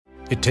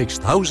It takes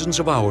thousands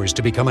of hours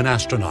to become an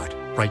astronaut,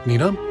 right,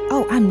 Nina?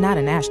 Oh, I'm not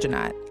an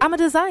astronaut. I'm a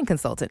design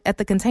consultant at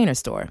the Container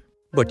Store.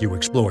 But you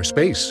explore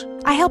space.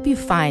 I help you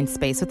find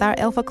space with our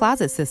Alpha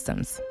Closet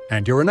systems.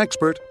 And you're an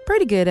expert.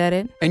 Pretty good at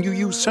it. And you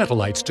use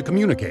satellites to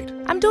communicate.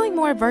 I'm doing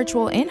more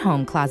virtual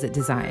in-home closet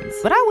designs,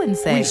 but I wouldn't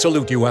say... We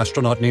salute you,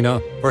 astronaut Nina,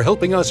 for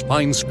helping us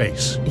find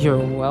space. You're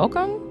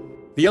welcome.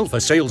 The Alpha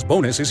sales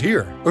bonus is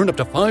here. Earn up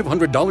to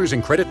 $500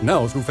 in credit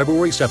now through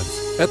February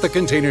 7th at the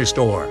Container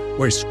Store,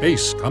 where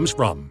space comes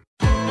from.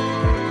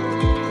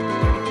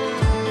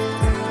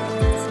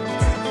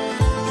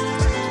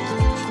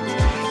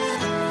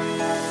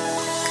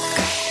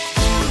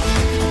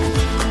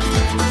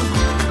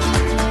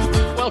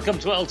 Welcome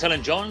to Elton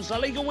and John's La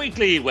Liga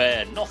Weekly,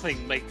 where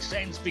nothing makes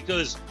sense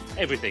because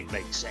everything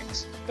makes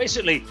sense.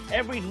 Basically,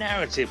 every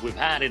narrative we've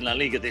had in La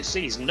Liga this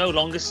season no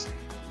longer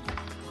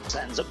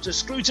stands up to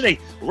scrutiny.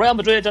 Real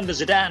Madrid under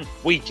Zidane,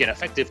 weak,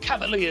 ineffective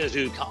Cavaliers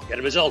who can't get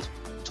a result,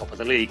 top of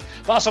the league.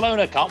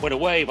 Barcelona can't win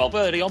away,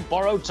 Valverde on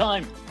borrowed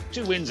time.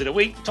 2 wins in a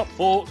week, top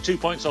 4, 2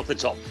 points off the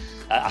top.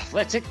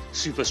 Athletic,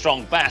 super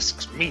strong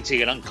Basques,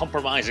 meaty and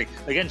uncompromising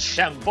against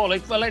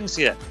shambolic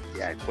Valencia.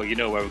 Yeah, well, you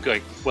know where we're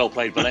going. Well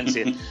played,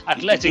 Valencia.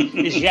 Athletic,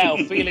 is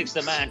João Felix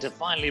the man to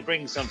finally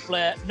bring some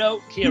flair? No,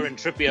 Kieran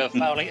Trippier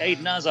fouling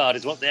Eden Hazard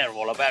is what they're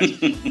all about.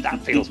 That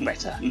feels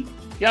better.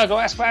 Iago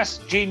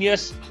Aspas,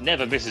 genius,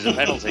 never misses a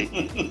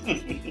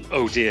penalty.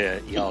 Oh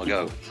dear,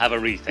 Iago, have a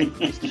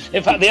rethink.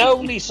 In fact, the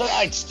only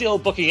side still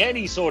booking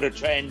any sort of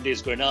trend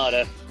is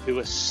Granada, who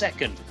are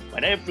second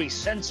when every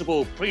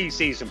sensible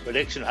pre-season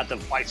prediction had them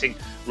fighting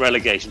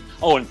relegation.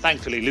 Oh, and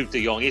thankfully Luke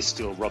de Jong is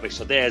still rubbish,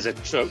 so there's a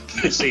trope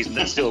this season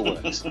that still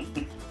works.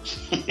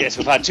 Yes,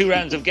 we've had 2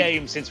 rounds of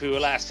games since we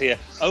were last here.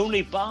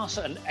 Only Barce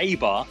and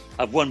Eibar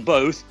have won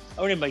both.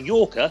 Only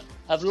Mallorca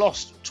have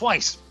lost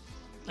twice.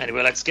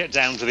 Anyway, let's get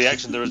down to the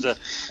action. There is a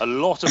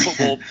lot of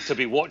football to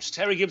be watched.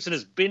 Terry Gibson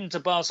has been to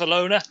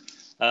Barcelona,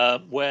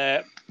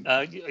 where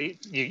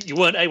you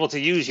weren't able to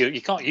use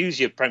you can't use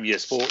your Premier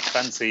Sports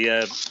fancy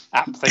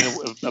app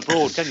thing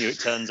abroad, can you? It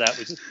turns out,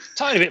 which is a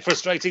tiny bit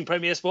frustrating,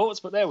 Premier Sports,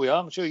 but there we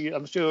are. I'm sure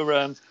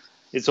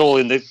it's all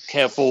in the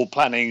careful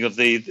planning of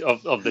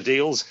the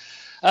deals.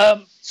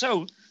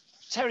 So,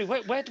 Terry,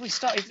 where do we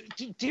start?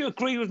 Do you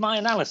agree with my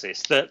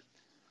analysis that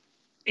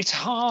it's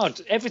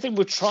hard? Everything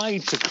we've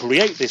tried to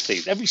create this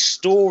season, every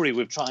story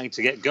we've tried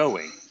to get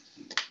going,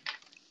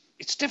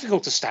 it's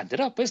difficult to stand it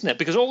up, isn't it?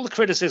 Because all the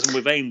criticism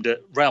we've aimed at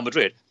Real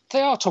Madrid,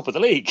 they are top of the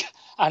league.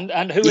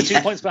 And who are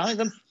 2 points behind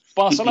them?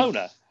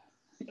 Barcelona.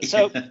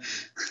 So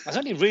there's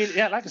only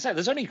like I said,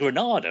 there's only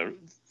Granada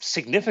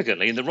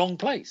significantly in the wrong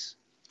place.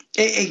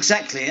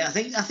 Exactly. I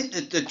think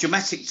the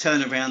dramatic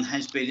turnaround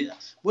has been,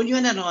 when you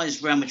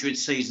analyse Real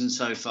Madrid's season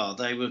so far,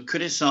 they were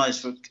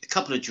criticised for a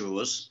couple of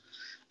draws,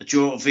 a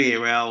draw at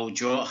Villarreal, a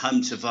draw at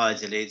home to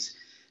Valladolid.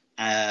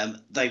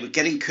 They were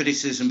getting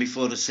criticism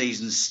before the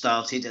season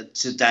started.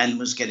 Zidane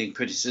was getting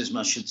criticism,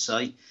 I should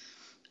say,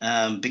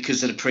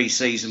 because of the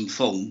pre-season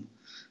form.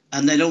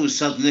 And then all of a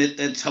sudden,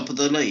 they're top of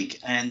the league.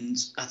 And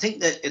I think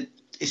that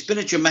it's been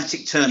a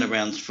dramatic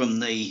turnaround from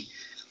the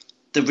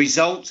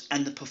result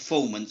and the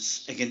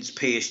performance against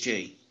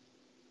PSG.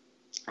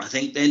 I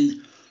think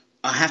then,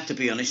 I have to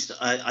be honest,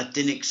 I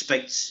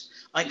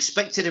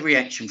expected a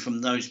reaction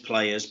from those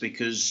players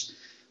because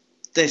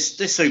they're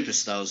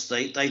superstars.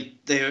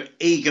 Their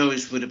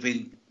egos would have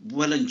been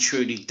well and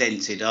truly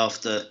dented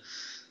after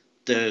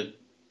the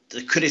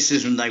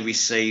criticism they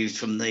received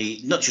from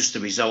not just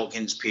the result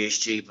against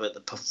PSG, but the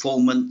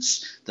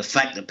performance, the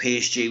fact that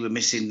PSG were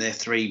missing their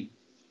 3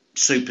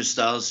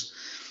 superstars.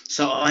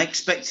 So I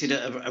expected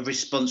a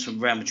response from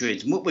Real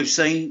Madrid. And what we've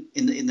seen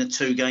in the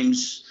 2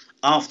 games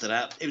after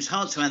that, it was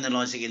hard to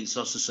analyse against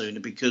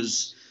Osasuna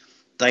because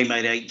they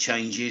made 8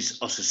 changes.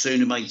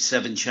 Osasuna made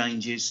 7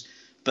 changes.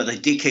 But they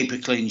did keep a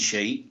clean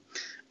sheet.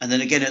 And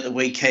then again at the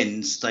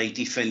weekends, they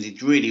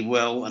defended really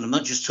well. And I'm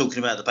not just talking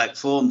about the back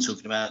four, I'm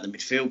talking about the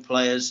midfield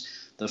players.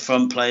 The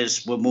front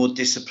players were more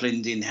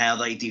disciplined in how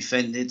they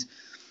defended.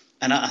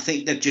 And I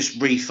think they've just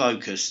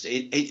refocused.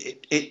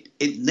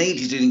 It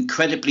needed an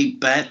incredibly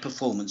bad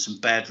performance and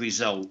bad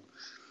result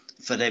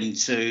for them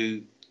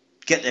to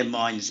get their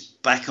minds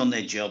back on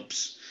their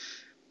jobs,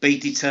 be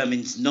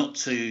determined not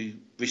to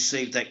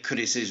receive that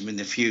criticism in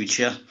the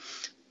future.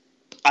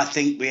 I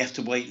think we have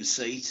to wait and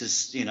see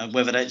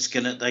whether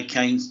they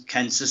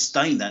can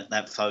sustain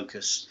that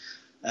focus.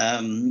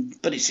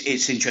 But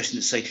it's interesting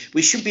to see.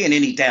 We shouldn't be in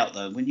any doubt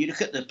though. When you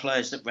look at the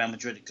players that Real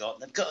Madrid have got,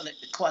 they've got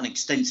quite an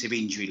extensive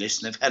injury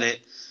list, and they've had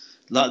it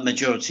like the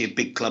majority of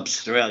big clubs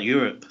throughout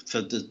Europe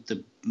for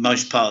the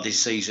most part of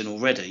this season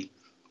already.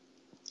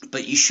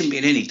 But you shouldn't be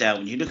in any doubt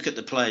when you look at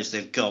the players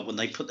they've got when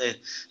they put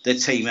their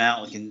team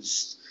out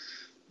against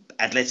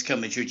Atletico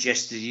Madrid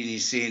yesterday, and you're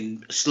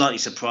seeing slightly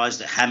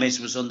surprised that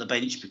James was on the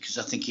bench because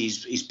I think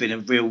he's been a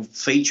real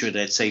feature of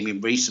their team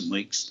in recent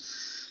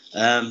weeks.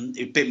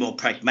 A bit more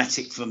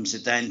pragmatic from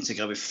Zidane to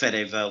go with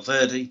Fede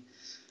Valverde.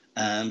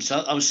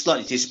 So I was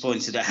slightly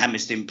disappointed that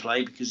James didn't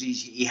play because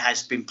he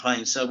has been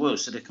playing so well.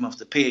 So they come off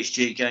the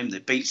PSG game, they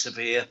beat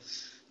Sevilla,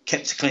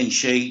 kept a clean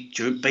sheet.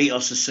 Beat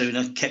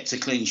Osasuna, kept a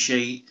clean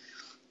sheet.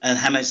 And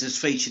James has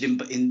featured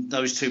in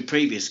those two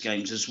previous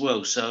games as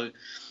well. So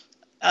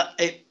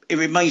it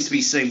remains to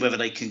be seen whether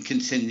they can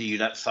continue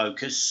that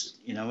focus.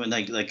 When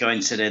they go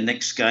into their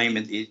next game,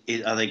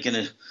 are they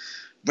going to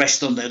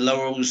rest on their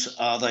laurels?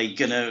 Are they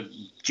going to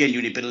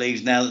genuinely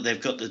believe now that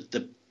they've got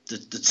the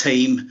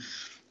team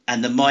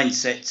and the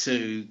mindset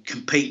to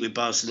compete with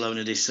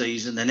Barcelona this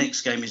season? The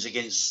next game is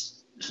against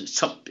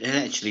top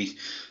two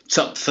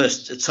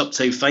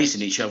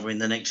facing each other in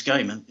the next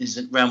game. Is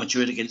it Real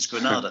Madrid against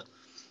Granada?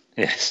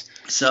 Yes.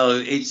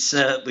 So it's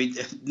we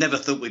never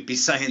thought we'd be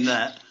saying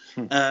that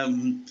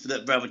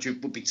Real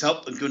Madrid would be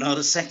top and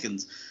Granada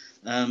second.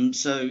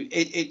 So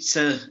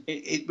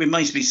it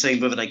remains to be seen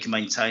whether they can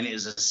maintain it,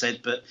 as I said.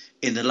 But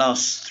in the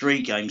last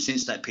three games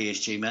since that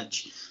PSG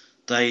match,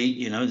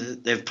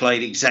 they've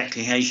played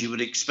exactly as you would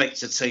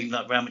expect a team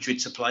like Real Madrid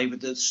to play with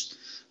the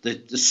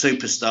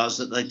superstars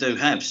that they do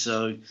have.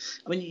 So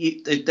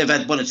they've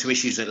had one or two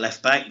issues at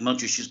left back.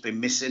 Modric has been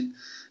missing.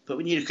 But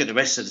when you look at the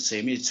rest of the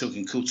team, you're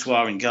talking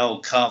Courtois in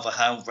goal,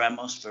 Carvajal,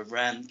 Ramos,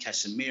 Varane,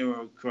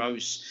 Casemiro,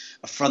 Kroos,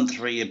 a front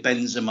three of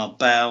Benzema,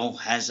 Bale,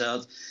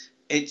 Hazard.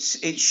 It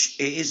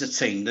is a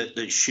team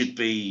that should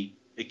be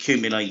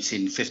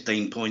accumulating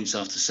 15 points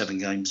after 7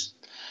 games.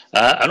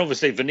 And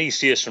obviously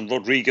Vinicius and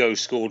Rodrigo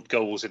scored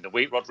goals in the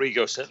week.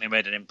 Rodrigo certainly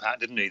made an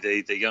impact, didn't he?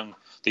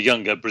 The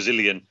younger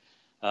Brazilian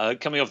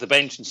coming off the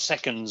bench and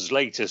seconds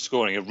later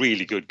scoring a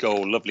really good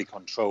goal, lovely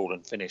control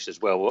and finish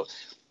as well.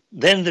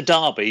 Then the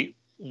derby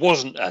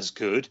wasn't as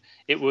good.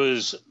 It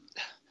was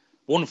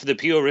one for the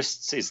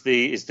purists is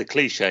the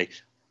cliche.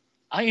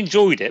 I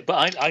enjoyed it,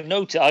 but I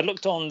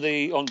looked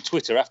on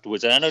Twitter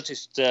afterwards, and I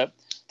noticed that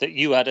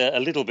you had a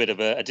little bit of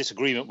a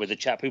disagreement with a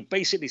chap who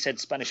basically said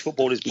Spanish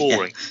football is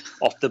boring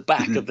off the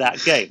back of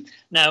that game.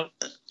 Now,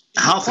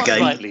 half the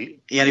game, rightly,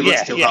 he only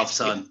watched till half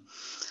time.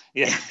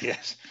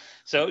 Yes.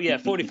 So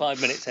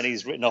 45 minutes, and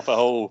he's written off a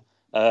whole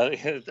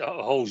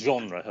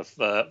genre of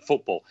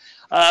football.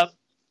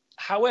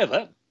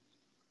 However,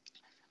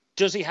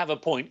 does he have a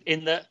point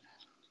in that?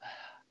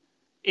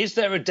 Is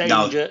there a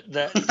danger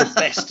that the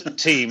best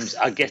teams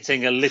are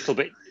getting a little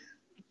bit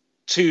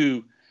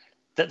too,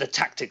 that the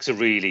tactics are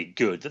really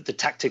good, that the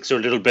tactics are a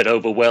little bit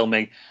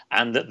overwhelming,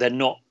 and that they're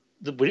not,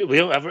 we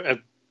don't have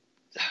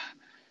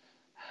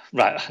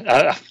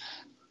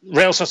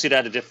Real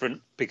Sociedad are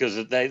different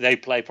because they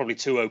play probably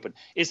too open.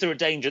 Is there a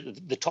danger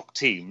that the top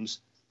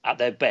teams at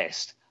their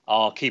best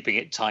are keeping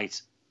it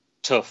tight,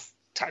 tough,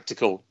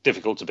 tactical,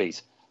 difficult to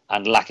beat,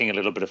 and lacking a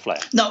little bit of flair?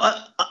 No,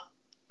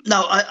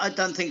 I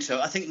don't think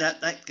so. I think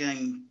that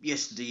game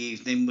yesterday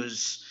evening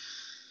was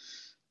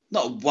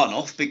not a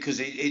one-off because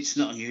it's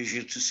not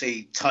unusual to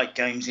see tight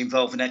games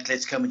involving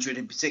Atletico Madrid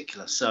in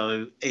particular.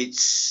 So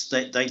it's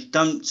they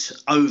don't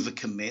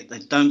overcommit. They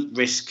don't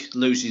risk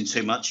losing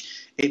too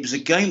much. It was a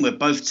game where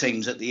both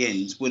teams at the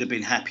end would have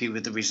been happy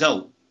with the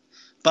result.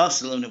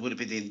 Barcelona would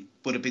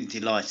have been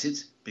delighted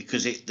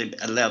because it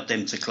allowed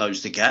them to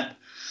close the gap.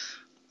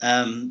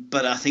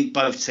 But I think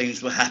both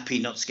teams were happy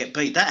not to get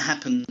beat. That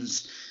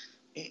happens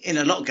in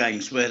a lot of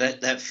games where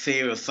that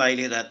fear of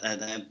failure, that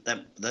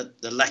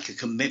the lack of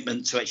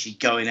commitment to actually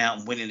going out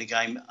and winning the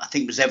game, I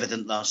think was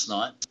evident last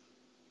night.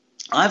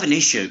 I have an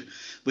issue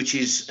which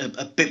is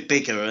a bit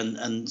bigger,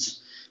 and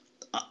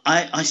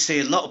I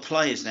see a lot of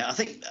players now. I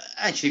think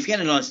actually, if you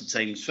analyse the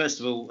teams, first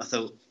of all, I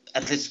thought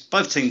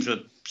both teams were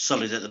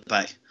solid at the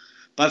back.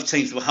 Both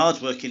teams were hard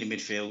working in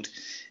midfield.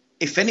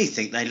 If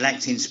anything, they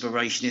lacked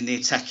inspiration in the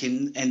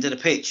attacking end of the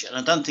pitch, and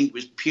I don't think it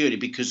was purely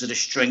because of the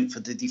strength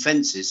of the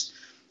defences.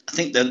 I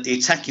think that the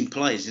attacking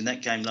players in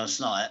that game last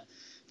night,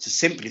 to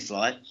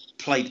simplify it,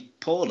 played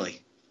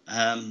poorly.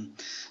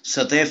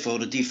 So therefore,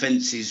 the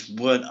defences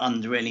weren't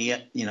under any,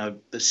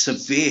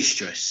 severe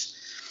stress.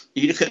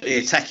 You look at the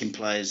attacking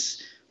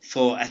players.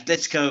 For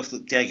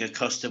Atletico, Diego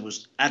Costa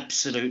was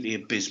absolutely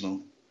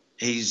abysmal.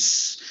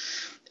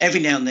 Every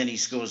now and then he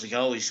scores a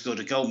goal. He scored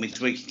a goal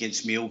midweek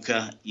against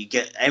Mallorca.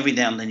 Every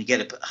now and then you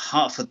get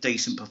half a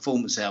decent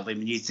performance out of him,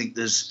 and you think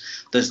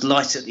there's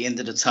light at the end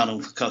of the tunnel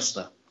for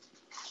Costa.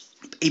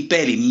 He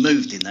barely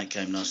moved in that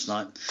game last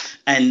night.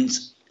 And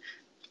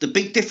the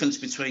big difference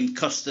between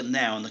Costa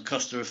now and the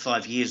Costa of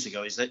 5 years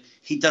ago is that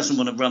he doesn't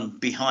want to run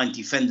behind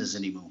defenders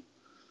anymore.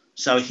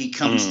 So he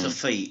comes to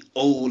feet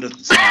all of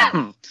the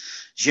time.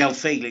 João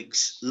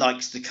Felix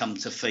likes to come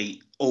to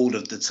feet all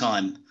of the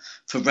time.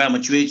 For Real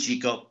Madrid, you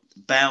got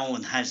Bale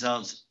and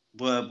Hazard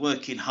were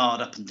working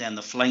hard up and down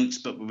the flanks,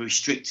 but were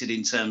restricted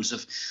in terms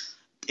of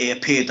it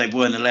appeared they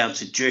weren't allowed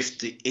to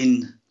drift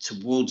in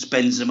towards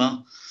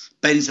Benzema.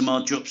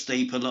 Benzema drops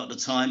deep a lot of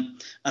the time.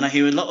 And I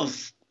hear a lot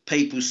of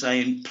people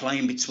saying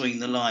playing between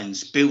the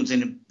lines,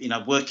 building,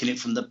 working it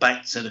from the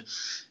back to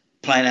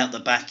playing out the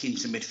back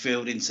into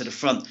midfield, into the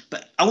front.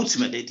 But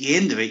ultimately, at the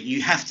end of it,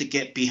 you have to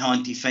get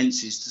behind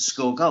defences to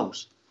score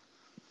goals.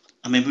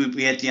 I mean,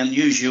 we had the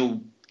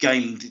unusual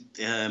game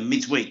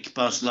midweek,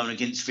 Barcelona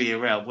against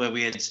Villarreal, where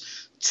we had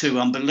two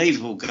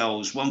unbelievable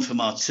goals, one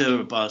from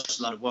Arturo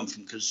Barcelona, one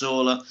from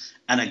Cazorla,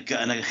 and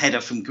a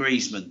header from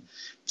Griezmann.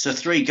 So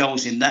 3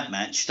 goals in that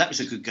match. That was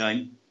a good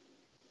game.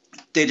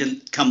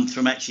 Didn't come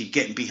from actually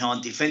getting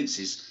behind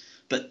defences.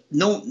 But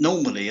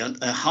normally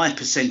a high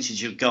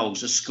percentage of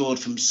goals are scored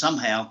from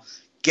somehow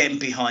getting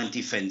behind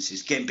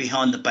defences, getting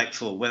behind the back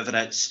four, whether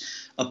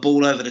that's a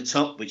ball over the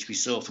top, which we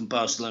saw from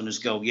Barcelona's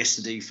goal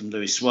yesterday from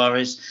Luis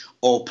Suarez,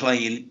 or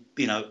playing,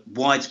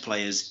 wide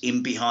players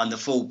in behind the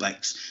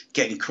fullbacks,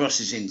 getting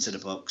crosses into the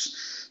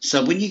box.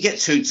 So when you get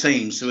 2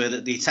 teams where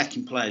the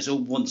attacking players all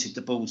wanted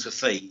the ball to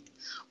feet,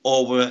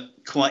 or were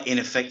quite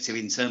ineffective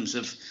in terms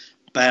of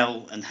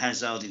Bale and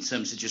Hazard, in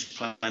terms of just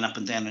playing up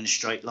and down in a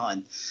straight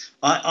line,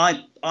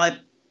 I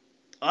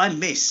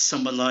miss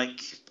someone like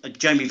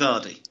Jamie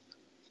Vardy,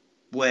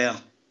 where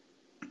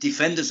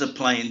defenders are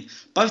playing.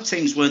 Both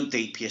teams weren't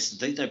deep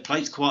yesterday. They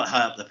played quite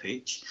high up the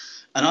pitch.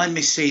 And I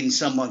miss seeing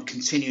someone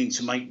continuing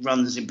to make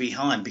runs in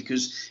behind,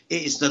 because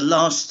it is the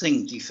last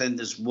thing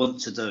defenders want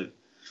to do.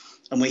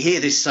 And we hear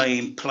this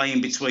saying,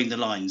 playing between the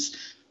lines.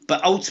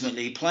 But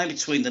ultimately, playing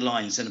between the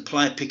lines and a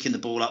player picking the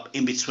ball up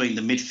in between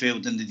the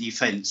midfield and the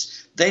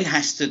defence then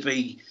has to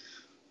be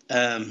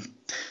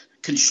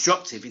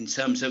constructive in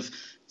terms of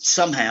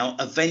somehow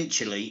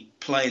eventually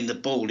playing the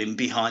ball in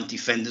behind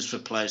defenders for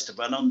players to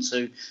run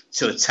onto,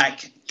 to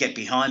attack, get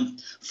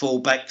behind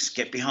fullbacks,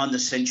 get behind the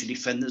central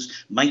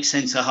defenders, make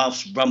centre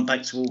halves run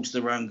back towards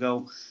their own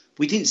goal.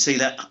 We didn't see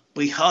that.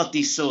 We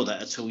hardly saw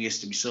that at all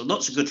yesterday. We saw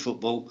lots of good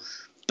football,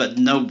 but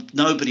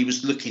nobody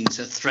was looking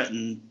to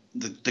threaten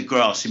the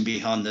grass in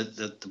behind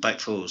the back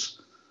fours.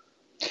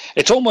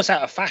 It's almost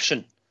out of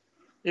fashion,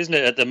 isn't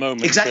it, at the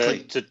moment?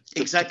 Exactly.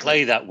 To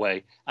play that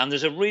way. And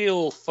there's a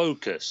real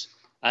focus.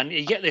 And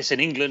you get this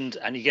in England,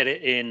 and you get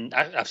it in.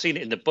 I've seen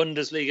it in the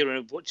Bundesliga,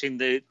 and watching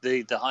the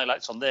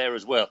highlights on there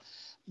as well,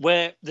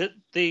 where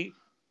the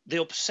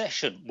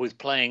obsession with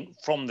playing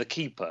from the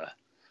keeper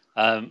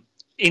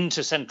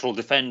into central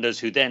defenders,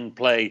 who then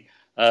play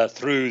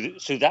through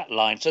that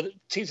line. So that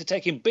teams are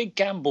taking big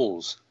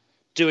gambles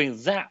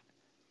doing that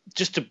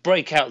just to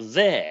break out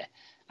there.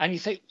 And you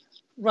think,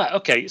 right,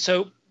 okay,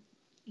 so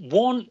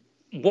one,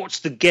 what's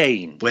the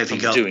gain from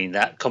doing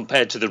that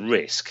compared to the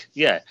risk?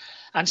 Yeah.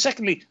 And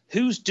secondly,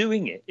 who's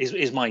doing it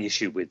is my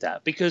issue with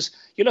that. Because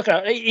you look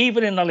at,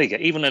 even in La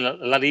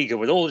Liga,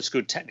 with all its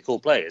good technical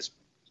players,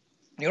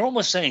 you're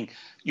almost saying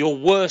your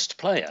worst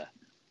player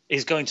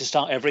is going to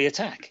start every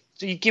attack.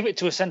 So you give it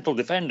to a central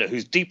defender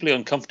who's deeply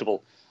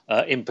uncomfortable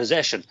in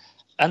possession,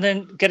 and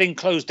then getting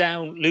closed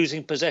down,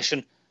 losing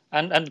possession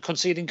and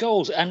conceding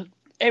goals. And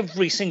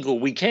every single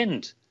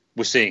weekend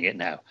we're seeing it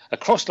now.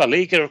 Across La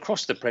Liga,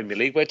 across the Premier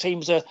League, where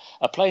teams are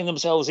playing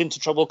themselves into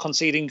trouble,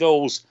 conceding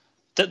goals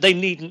that they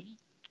needn't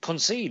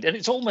concede. And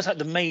it's almost like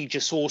the major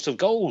source of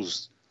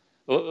goals.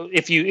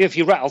 If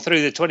you rattle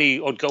through the 20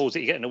 odd goals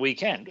that you get in a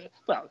weekend,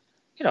 well,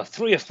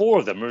 3 or 4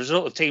 of them are a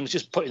result of teams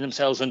just putting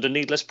themselves under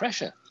needless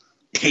pressure.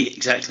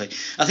 Exactly.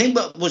 I think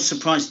what was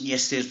surprising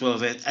yesterday as well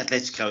with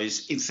Atletico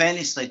is, in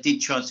fairness, they did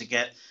try to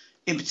get,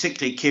 in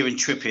particular, Kieran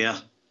Trippier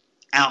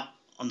out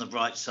on the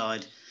right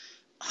side,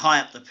 high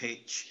up the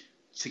pitch,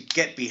 to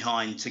get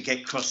behind, to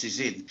get crosses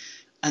in.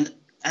 And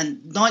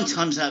 9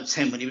 times out of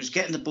 10, when he was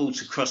getting the ball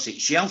to cross it,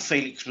 João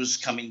Felix was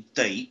coming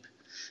deep,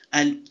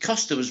 and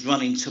Costa was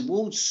running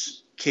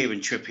towards Kieran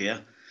Trippier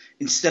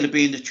instead of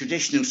being the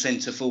traditional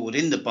centre forward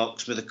in the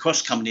box with a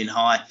cross coming in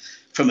high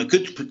from a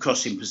good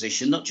crossing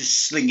position, not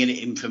just slinging it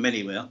in from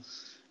anywhere.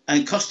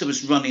 And Costa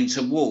was running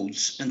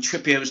towards, and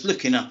Trippier was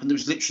looking up, and there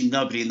was literally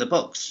nobody in the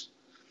box.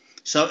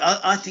 So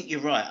I think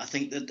you're right. I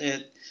think that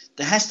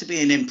there has to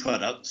be an end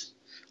product.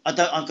 I've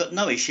got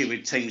no issue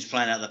with teams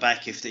playing out the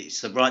back if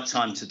it's the right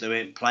time to do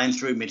it, playing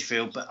through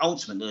midfield. But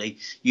ultimately,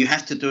 you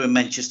have to do a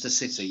Manchester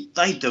City.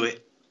 They do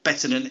it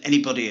better than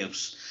anybody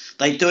else.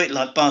 They do it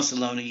like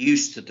Barcelona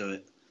used to do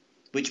it,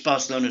 which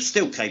Barcelona is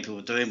still capable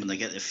of doing when they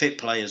get their fit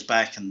players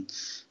back, and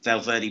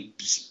Valverde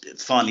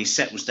finally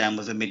settles down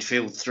with a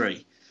midfield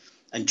 3.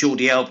 And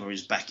Jordi Alba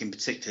is back in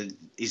particular.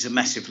 He's a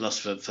massive loss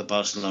for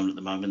Barcelona at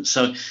the moment.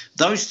 So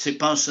those two,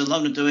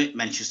 Barcelona do it,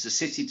 Manchester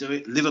City do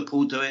it,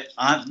 Liverpool do it.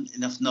 I haven't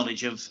enough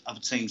knowledge of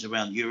other teams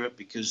around Europe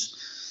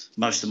because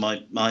most of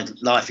my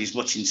life is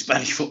watching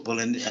Spanish football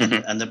and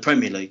the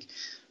Premier League.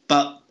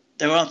 But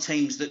there are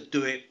teams that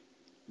do it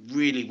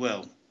really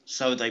well.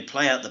 So they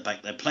play out the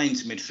back, they play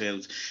into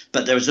midfield,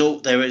 but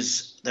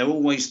they're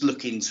always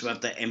looking to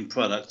have that end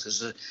product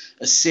as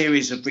a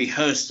series of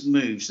rehearsed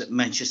moves that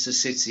Manchester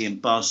City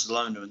and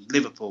Barcelona and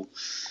Liverpool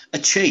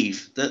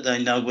achieve, that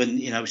they know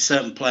when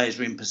certain players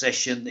are in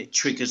possession, it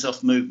triggers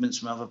off movements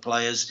from other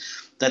players.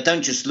 They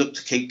don't just look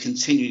to keep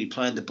continually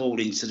playing the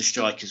ball into the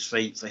striker's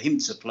feet, for him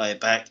to play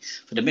it back,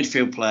 for the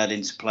midfield player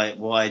then to play it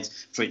wide,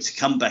 for it to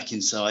come back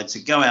inside,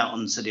 to go out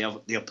onto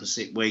the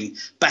opposite wing,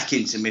 back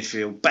into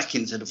midfield, back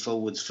into the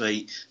forward's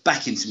feet,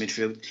 back into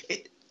midfield.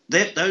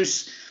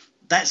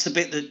 That's the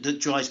bit that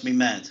drives me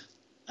mad.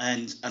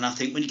 And I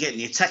think when you get in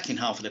the attacking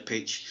half of the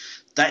pitch,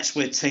 that's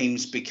where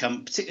teams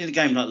become, particularly in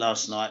a game like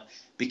last night,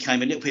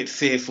 became a little bit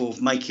fearful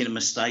of making a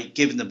mistake,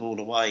 giving the ball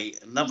away,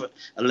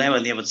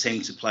 allowing the other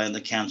team to play on the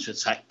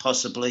counter-attack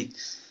possibly.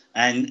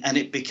 And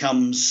it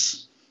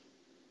becomes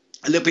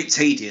a little bit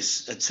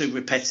tedious, too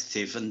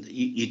repetitive, and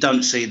you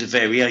don't see the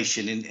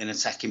variation in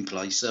attacking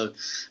play. So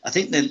I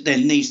think that there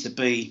needs to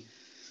be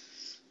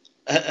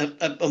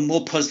a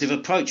more positive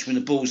approach when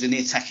the ball's in the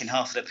attacking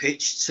half of the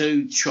pitch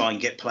to try and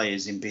get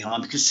players in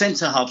behind, because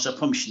centre halves, I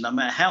promise you, no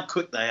matter how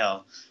quick they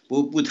are,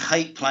 would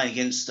hate playing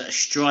against a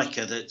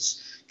striker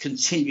that's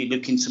continually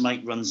looking to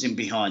make runs in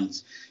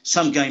behind.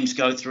 Some games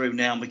go through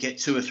now and we get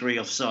 2 or 3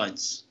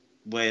 offsides,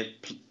 where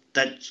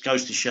that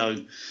goes to show,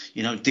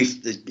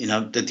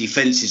 the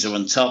defences are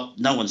on top.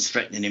 No one's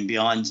threatening in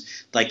behind.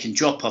 They can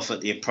drop off at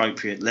the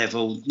appropriate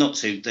level, not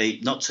too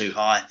deep, not too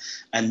high,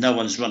 and no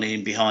one's running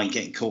in behind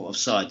getting caught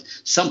offside.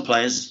 Some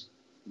players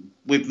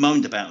we've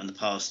moaned about in the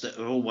past that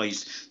are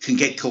always can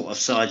get caught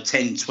offside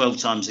 10, 12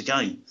 times a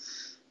game.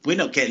 We're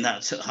not getting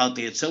that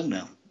hardly at all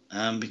now,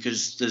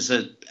 because there's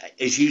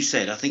as you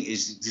said, I think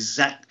is the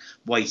exact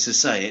way to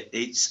say it.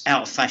 It's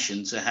out of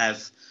fashion to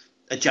have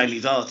a Jamie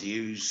Vardy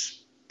who's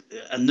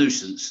a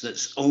nuisance,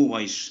 that's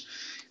always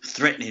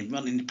threatening,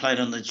 running, playing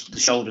on the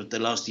shoulder of the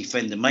last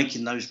defender,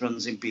 making those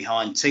runs in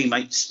behind.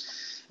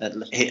 Teammates at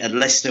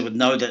Leicester would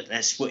know that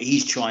that's what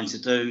he's trying to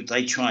do.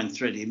 They try and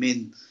thread him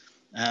in.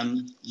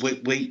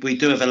 We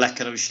do have a lack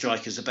of those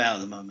strikers about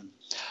at the moment.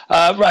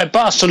 Right,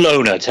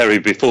 Barcelona, Terry,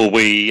 before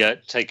we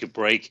take a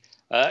break.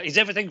 Is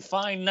everything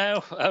fine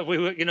now? We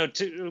were,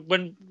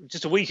 when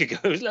just a week ago,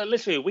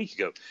 literally a week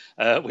ago,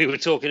 we were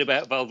talking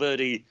about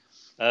Valverde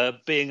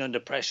being under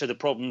pressure, the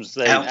problems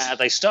they had.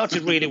 They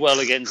started really well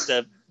against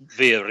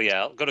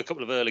Villarreal, got a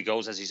couple of early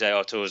goals, as you say.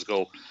 Artur's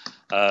goal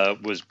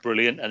was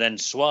brilliant, and then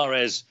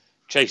Suarez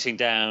chasing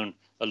down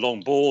a long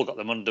ball, got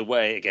them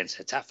underway against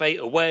Getafe.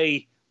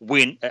 Away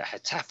win at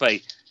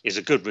Getafe is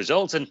a good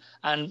result,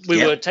 and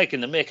we were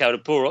taking the mick out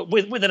of Puro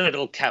with a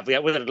little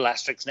caveat, with a little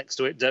asterisk next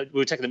to it. We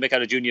were taking the mick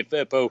out of Junior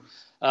Firpo,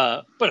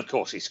 but of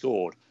course he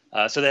scored.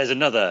 So there's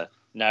another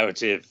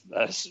narrative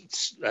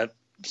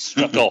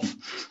struck off,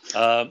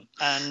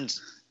 and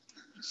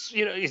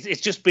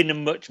it's just been a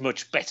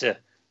much better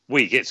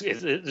week. It's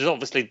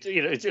obviously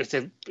it's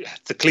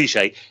a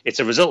cliche. It's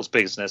a results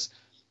business.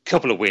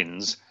 Couple of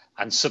wins,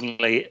 and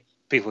suddenly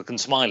people can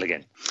smile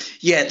again.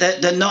 Yeah,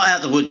 they're not out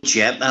of the woods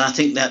yet, and I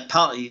think that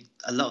partly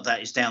a lot of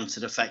that is down to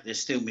the fact they're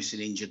still missing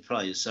injured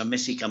players. So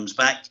Messi comes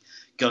back,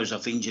 goes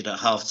off injured at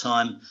half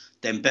time.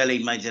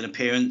 Dembele made an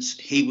appearance.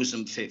 He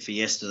wasn't fit for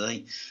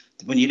yesterday.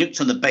 When you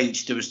looked on the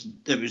bench, there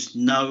was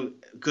no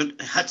good.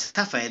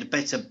 Getafe had a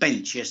better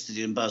bench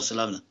yesterday than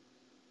Barcelona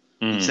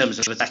in terms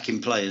of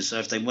attacking players. So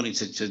if they wanted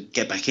to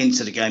get back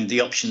into the game,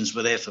 the options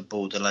were there for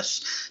Bordeaux.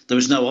 There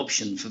was no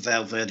option for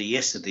Valverde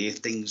yesterday if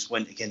things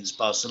went against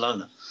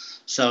Barcelona.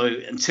 So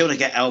until they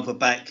get Alba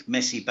back,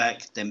 Messi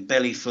back, then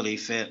Dembele fully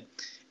fit,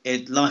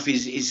 life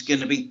is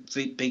going to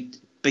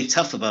be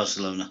tough for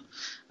Barcelona.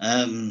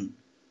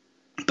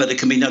 But there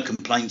can be no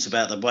complaints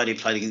about the way they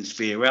played against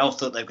Villarreal.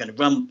 Thought they were going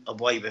to run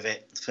away with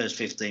it the first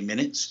 15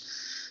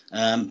 minutes.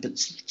 But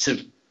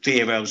to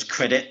Villarreal's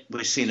credit,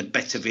 we're seeing a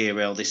better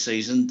Villarreal this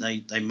season.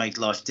 They made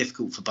life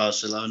difficult for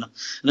Barcelona.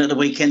 And at the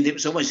weekend, it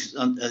was always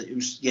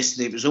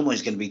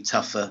going to be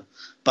tougher.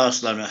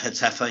 Barcelona at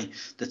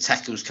Getafe, the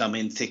tackles come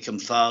in thick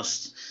and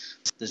fast.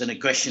 There's an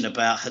aggression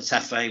about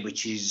Getafe,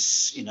 which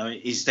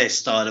is their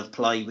style of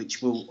play,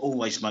 which will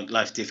always make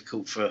life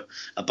difficult for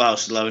a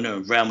Barcelona, a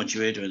Real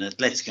Madrid, or an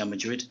Atletico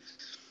Madrid.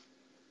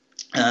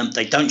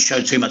 They don't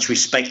show too much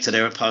respect to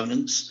their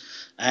opponents,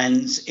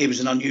 and it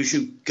was an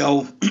unusual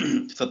goal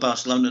for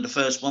Barcelona, the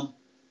first one.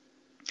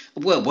 A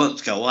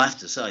well-worked goal, I have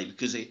to say,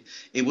 because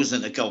it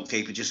wasn't a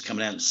goalkeeper just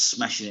coming out and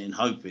smashing it and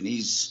hoping.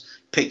 He's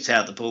picked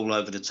out the ball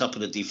over the top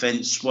of the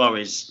defence.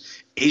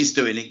 Suarez is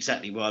doing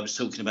exactly what I was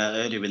talking about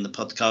earlier in the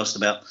podcast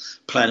about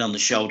playing on the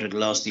shoulder of the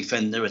last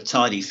defender, a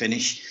tidy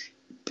finish.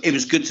 It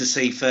was good to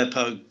see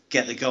Firpo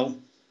get the goal,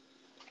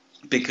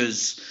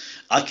 because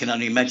I can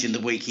only imagine the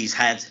week he's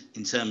had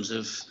in terms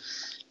of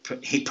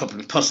he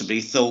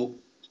possibly thought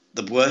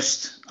the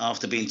worst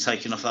after being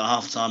taken off at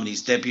half-time in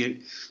his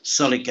debut.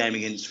 Solid game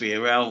against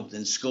Villarreal,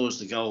 then scores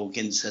the goal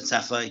against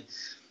Getafe.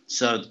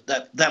 So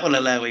that will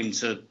allow him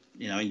to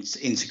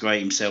integrate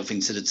himself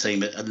into the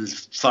team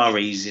far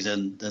easier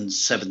than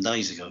 7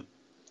 days ago.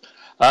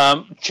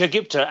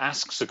 Chagipta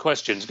asks a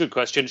question. It's a good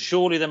question.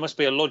 Surely there must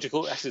be a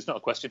logical... Actually, it's not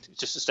a question. It's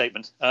just a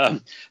statement.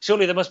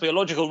 Surely there must be a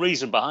logical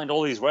reason behind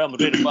all these Real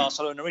Madrid and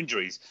Barcelona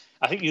injuries.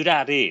 I think you'd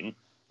add in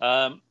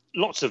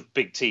lots of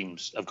big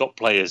teams have got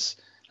players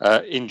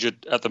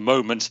injured at the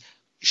moment.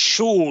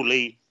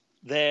 Surely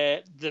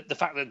the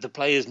fact that the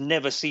players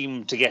never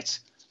seem to get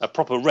a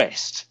proper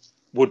rest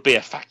would be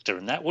a factor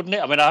in that, wouldn't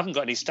it? I mean, I haven't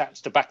got any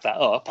stats to back that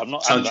up. I'm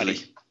not totally.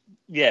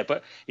 Yeah,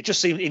 but it just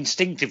seems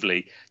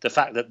instinctively the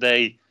fact that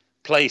they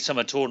play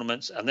summer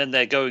tournaments and then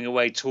they're going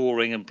away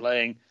touring and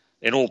playing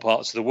in all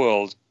parts of the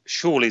world.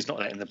 Surely it's not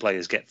letting the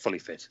players get fully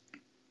fit.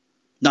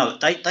 No,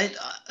 they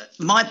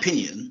my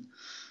opinion,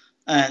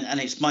 and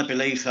it's my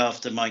belief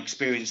after my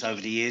experience over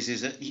the years,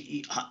 is that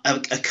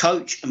a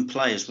coach and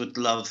players would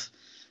love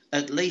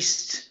at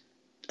least,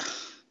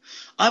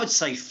 I would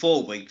say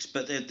 4 weeks,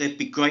 but they'd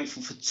be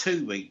grateful for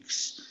 2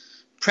 weeks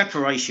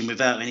preparation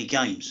without any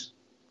games.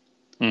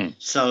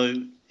 So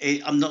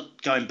I'm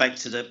not going back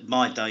to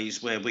my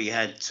days where we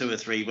had 2 or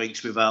 3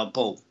 weeks without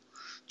ball,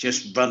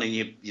 just running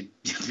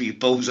your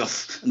balls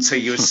off until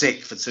you were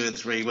sick for 2 or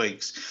 3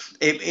 weeks.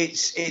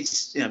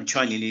 It's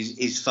training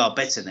is far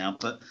better now,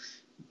 but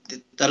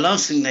the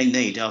last thing they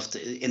need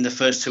in the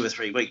first 2 or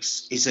 3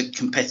 weeks is a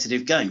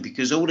competitive game,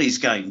 because all these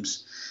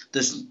games,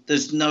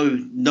 there's no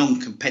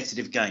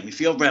non-competitive game. If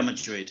you're Real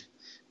Madrid,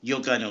 you're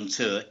going on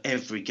tour.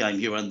 Every game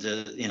you're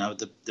under,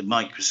 the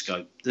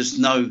microscope. There's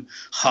no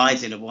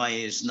hiding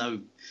away. There's no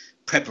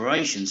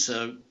preparation.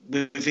 So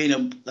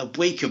within a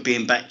week of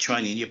being back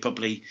training, you're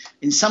probably,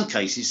 in some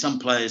cases, some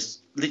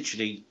players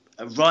literally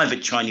arrive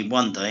at training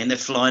one day and they're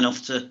flying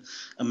off to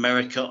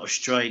America,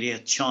 Australia,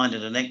 China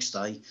the next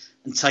day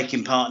and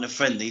taking part in a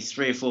friendly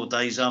 3 or 4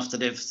 days after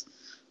they've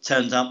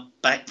turned up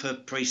back for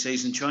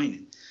pre-season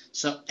training.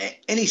 So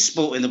any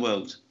sport in the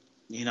world,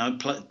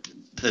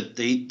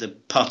 the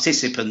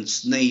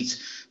participants need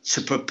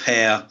to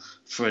prepare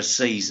for a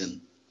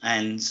season.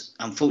 And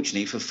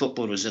unfortunately for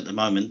footballers at the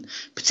moment,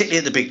 particularly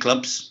at the big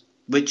clubs,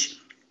 which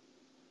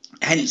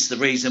hence the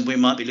reason we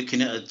might be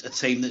looking at a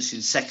team that's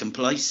in second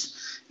place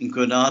in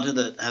Granada,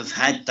 that have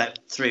had that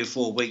 3 or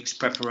 4 weeks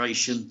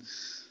preparation,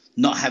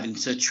 not having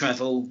to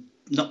travel,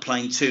 not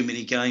playing too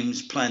many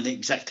games, playing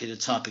exactly the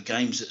type of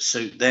games that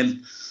suit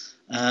them.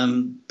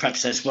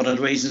 Perhaps that's one of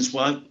the reasons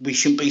why we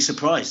shouldn't be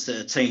surprised that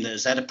a team that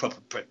has had a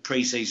proper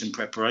pre-season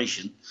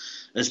preparation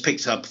has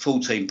picked up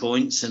 14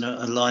 points and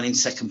are lying in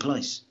second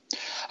place.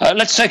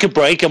 Let's take a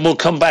break and we'll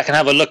come back and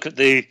have a look at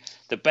the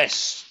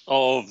best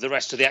of the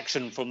rest of the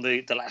action from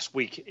the last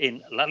week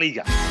in La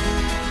Liga.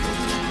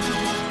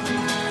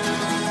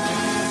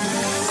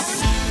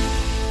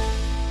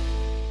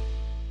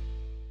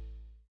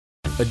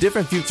 A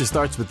different future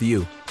starts with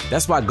you.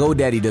 That's why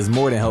GoDaddy does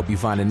more than help you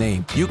find a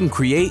name. You can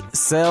create,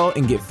 sell,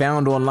 and get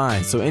found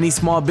online, so any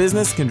small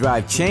business can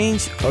drive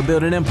change or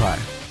build an empire.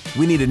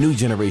 We need a new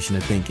generation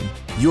of thinking.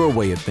 Your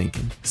way of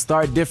thinking.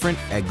 Start different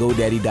at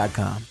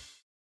GoDaddy.com.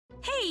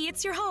 Hey,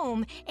 it's your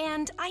home,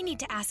 and I need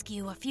to ask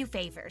you a few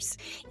favors.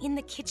 In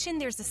the kitchen,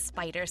 there's a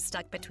spider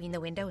stuck between the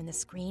window and the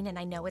screen, and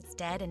I know it's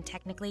dead, and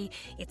technically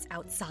it's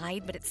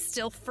outside, but it's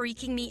still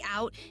freaking me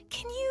out.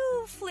 Can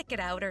you flick it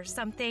out or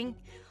something?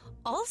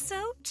 Also,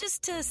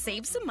 just to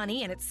save some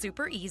money, and it's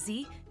super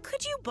easy,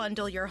 could you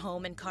bundle your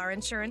home and car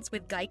insurance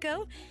with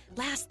Geico?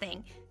 Last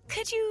thing,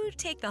 could you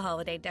take the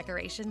holiday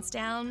decorations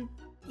down?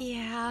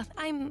 Yeah,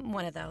 I'm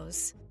one of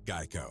those.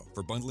 Geico.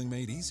 For bundling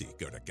made easy,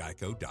 go to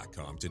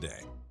geico.com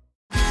today.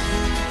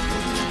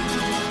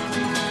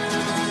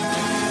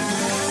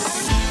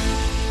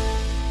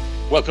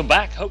 Welcome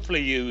back.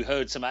 Hopefully you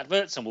heard some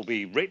adverts and will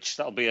be rich.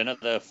 That'll be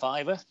another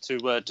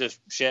 £5 to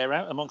share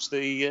out amongst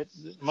the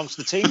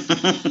team.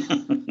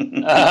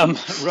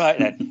 Right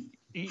then.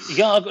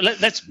 Iago,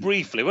 let's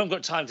briefly, we haven't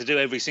got time to do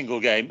every single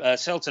game.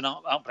 Celta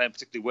aren't playing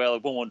particularly well.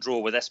 1-1 draw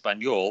with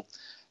Espanyol.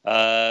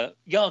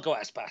 Iago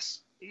Aspas,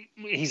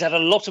 he's had a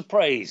lot of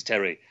praise,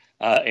 Terry,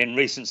 in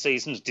recent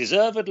seasons,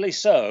 deservedly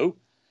so.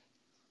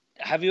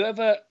 Have you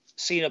ever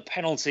seen a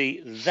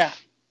penalty that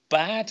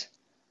bad?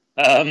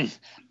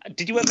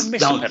 Did you ever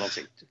miss a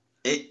penalty?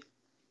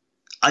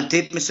 I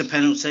did miss a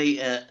penalty.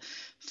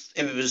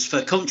 It was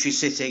for Coventry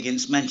City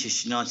against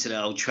Manchester United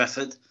at Old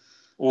Trafford.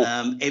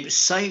 It was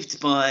saved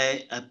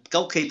by a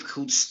goalkeeper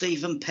called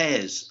Stephen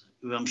Pears,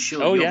 who I'm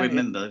sure you'll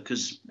remember,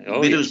 because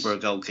Middlesbrough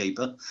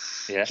goalkeeper.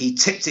 Yeah. He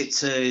tipped it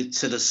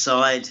to the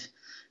side,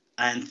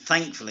 and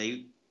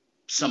thankfully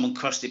someone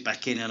crossed it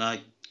back in and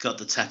I got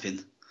the tap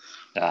in.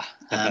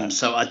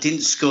 So I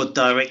didn't score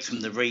direct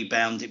from the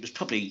rebound. It was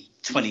probably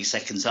 20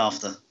 seconds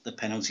after the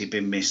penalty had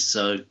been missed.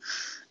 So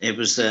it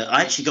was.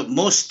 I actually got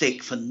more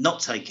stick for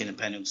not taking a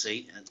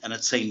penalty and a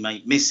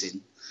teammate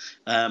missing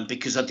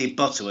because I did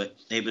bottle it.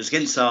 It was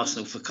against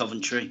Arsenal for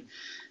Coventry.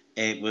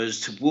 It was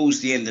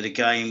towards the end of the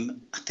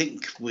game. I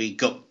think we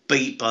got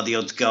beat by the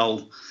odd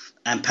goal,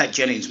 and Pat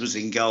Jennings was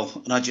in goal,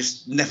 and I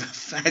just never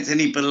had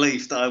any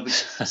belief that I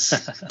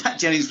was. Pat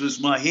Jennings was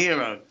my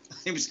hero.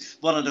 It was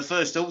one of the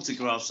first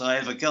autographs I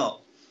ever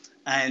got.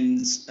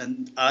 And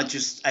I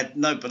just had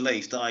no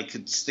belief that I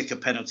could stick a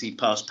penalty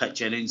past Pat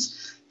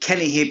Jennings.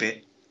 Kenny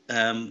Hibbett,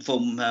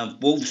 from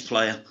Wolves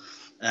player,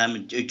 who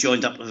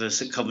joined up with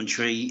us at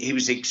Coventry. He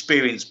was an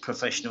experienced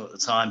professional at the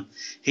time.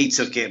 He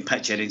took it and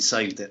Pat Jennings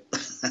saved it.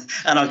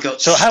 And I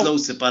got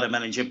slaughtered by the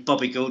manager,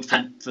 Bobby Gould,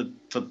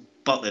 for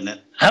bottling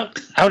it.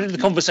 How did the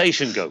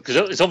conversation go? Because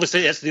it's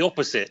obviously that's the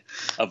opposite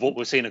of what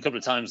we've seen a couple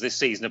of times this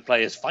season of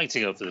players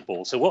fighting over the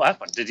ball. So what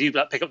happened? Did you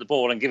pick up the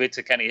ball and give it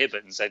to Kenny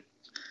Hibbett and say,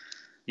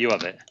 "You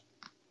have it"?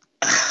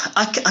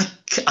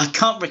 I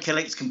can't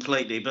recollect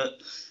completely,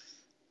 but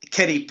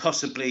Kenny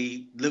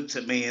possibly looked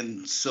at me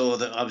and saw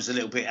that I was a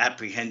little bit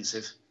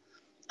apprehensive.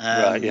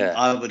 Right, yeah.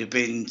 I would have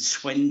been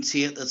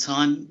 20 at the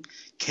time.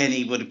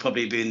 Kenny would have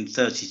probably been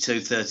 32,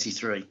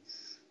 33.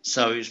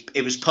 So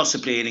it was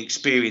possibly an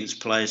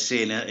experienced player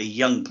seeing a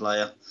young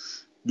player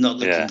not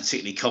looking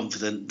particularly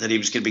confident that he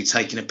was going to be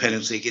taking a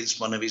penalty against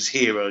one of his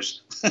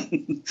heroes.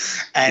 And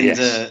he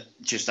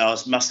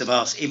must have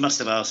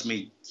asked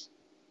me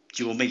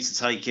do you want me to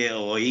take it?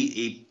 Or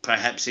he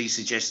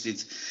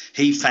suggested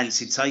he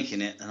fancied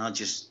taking it, and I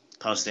just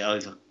passed it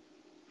over.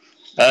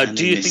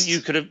 Do you think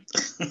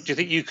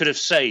you could have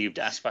saved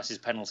Aspas's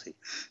penalty?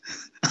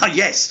 Oh,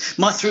 yes,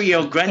 my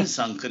 3-year-old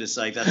grandson could have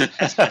saved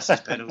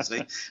Aspas's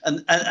penalty.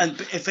 And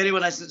if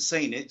anyone hasn't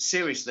seen it,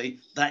 seriously,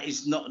 that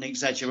is not an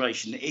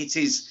exaggeration. It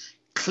is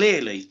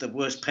clearly the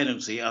worst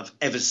penalty I've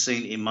ever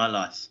seen in my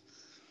life.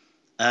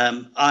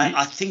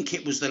 I think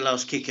it was the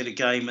last kick of the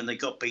game, and they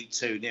got beat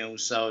 2-0.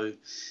 So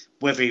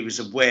whether he was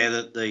aware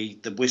that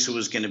the whistle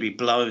was going to be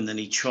blown, then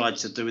he tried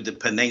to do the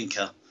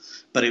Panenka.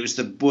 But it was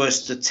the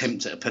worst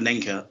attempt at a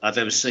Panenka I've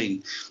ever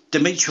seen.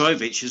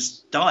 Dimitrovic has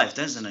dived,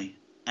 hasn't he?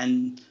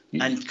 And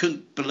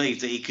couldn't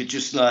believe that he could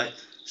just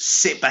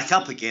sit back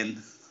up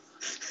again.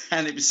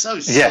 And it was so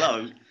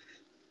slow.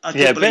 I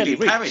couldn't believe he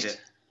parried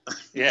it.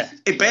 Yeah.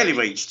 It barely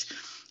reached.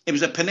 It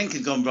was a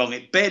Panenka gone wrong.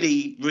 It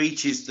barely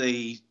reaches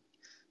the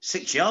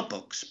 6-yard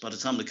box by the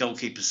time the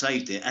goalkeeper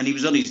saved it. And he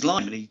was on his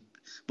line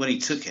when he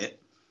took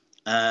it.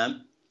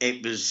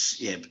 It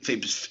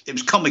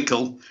was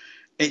comical.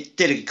 It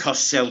didn't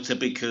cost Celta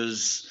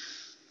because,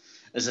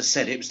 as I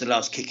said, it was the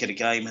last kick of the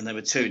game and they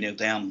were 2-0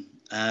 down.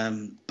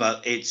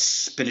 But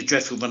it's been a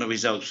dreadful run of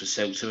results for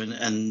Celta.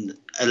 And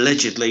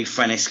allegedly,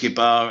 Fran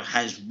Escobar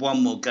has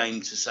one more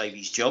game to save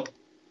his job.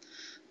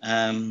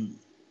 And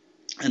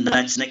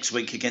that's next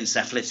week against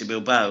Athletic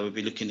Bilbao. We'll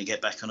be looking to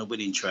get back on a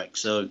winning track.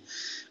 So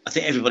I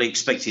think everybody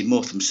expected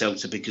more from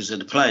Celta because of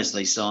the players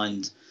they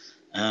signed.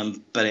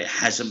 But it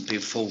hasn't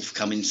been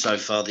forthcoming so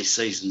far this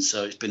season.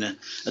 So it's been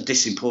a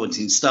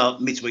disappointing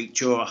start. Midweek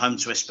draw at home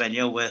to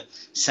Espanyol, where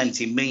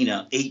Santi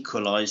Mina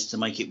equalised to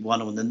make it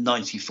 1 on the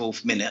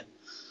 94th minute.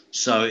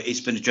 So it's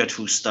been a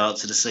dreadful start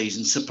to the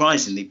season.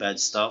 Surprisingly bad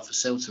start for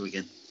Celta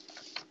again.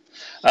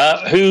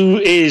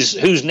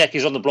 Whose neck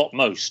is on the block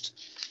most?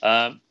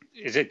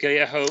 Is it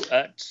Gallejo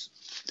at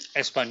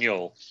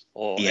Espanyol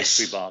or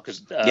Escobar?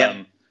 Because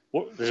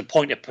there's a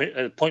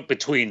point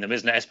between them,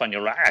 isn't it?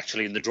 Espanyol are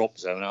actually in the drop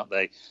zone, aren't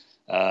they?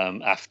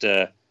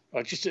 After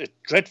just a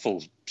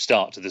dreadful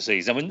start to the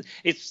season. I mean,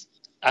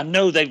 I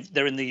know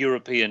they're in the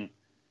European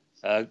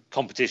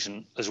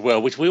competition as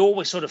well, which we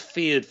always sort of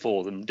feared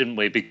for them, didn't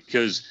we?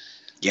 Because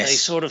they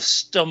sort of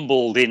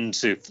stumbled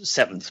into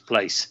 7th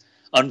place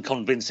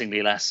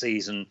unconvincingly last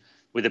season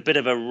with a bit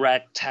of a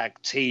ragtag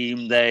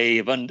team.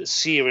 They've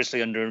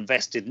seriously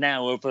underinvested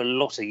now over a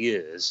lot of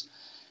years,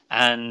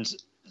 and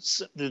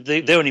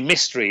the only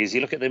mystery is you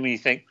look at them and you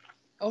think,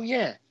 oh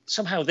yeah,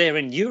 somehow they're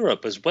in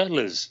Europe as well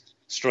as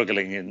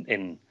struggling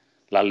in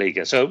La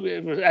Liga. So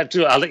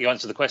I'll let you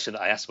answer the question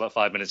that I asked about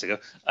 5 minutes ago.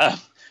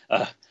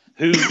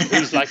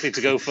 Who's likely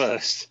to go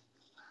first?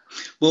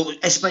 Well,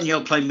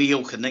 Espanyol play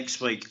Mallorca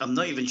next week. I'm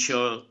not even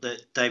sure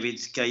that David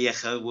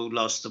Gallejo will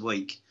last the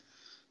week.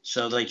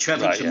 So they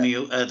travel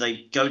to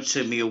they go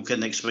to Mallorca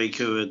next week,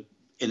 who are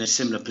in a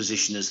similar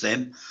position as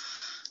them.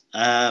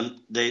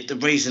 The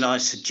reason I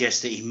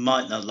suggest that he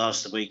might not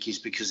last the week is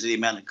because of the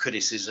amount of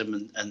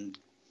criticism and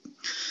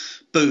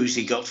boos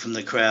he got from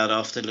the crowd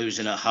after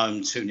losing at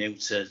home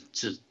 2-0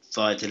 to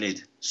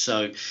Valladolid.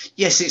 So,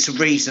 yes, it's a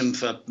reason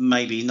for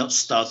maybe not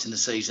starting the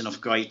season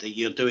off great that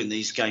you're doing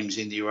these games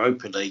in the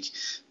Europa League,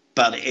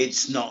 but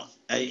it's not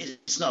a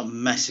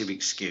massive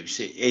excuse.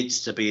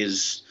 It's to be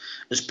as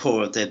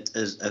poor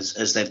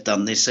as they've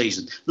done this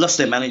season. Lost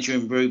their manager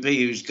in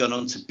Ruby, who's gone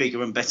on to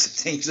bigger and better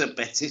things at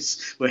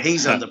Betis, where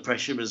he's under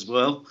pressure as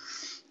well,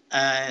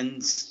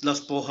 and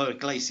lost Borja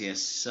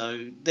Iglesias.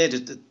 So they're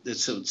the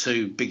sort of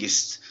two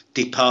biggest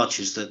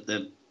departures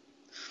that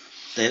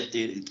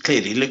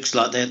clearly looks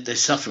like they're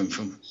suffering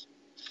from.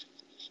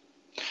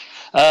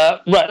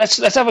 Right,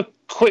 let's have a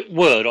quick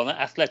word on that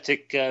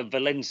Athletic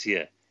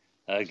Valencia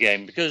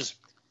game, because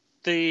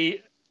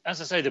as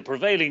I say, the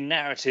prevailing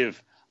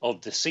narrative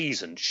of the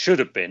season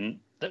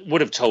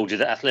would have told you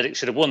that Athletic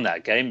should have won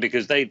that game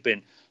because they'd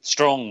been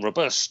strong,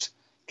 robust,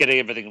 getting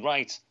everything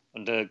right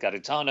under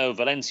Garitano.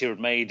 Valencia had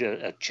made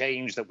a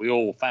change that we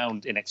all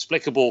found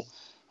inexplicable,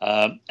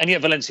 and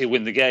yet Valencia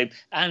win the game.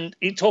 And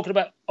talking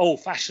about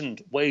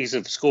old-fashioned ways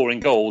of scoring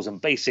goals and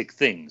basic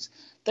things,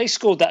 they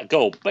scored that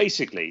goal.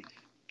 Basically,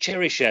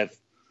 Cheryshev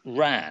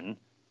ran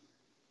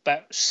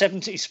about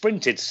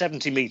sprinted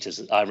 70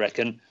 metres, I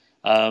reckon,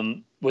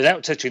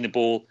 without touching the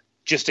ball,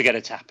 just to get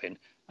a tap in.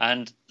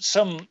 And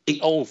some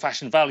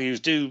old-fashioned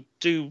values they're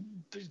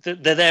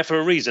there for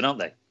a reason, aren't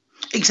they?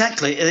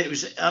 Exactly. It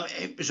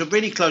was a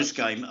really close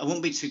game. I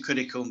won't be too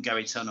critical on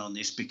Garitano on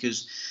this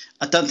because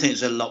I don't think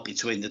there's a lot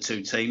between the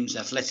two teams.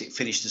 Athletic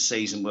finished the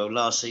season well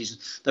last season.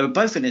 They were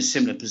both in a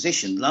similar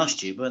position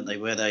last year, weren't they,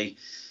 where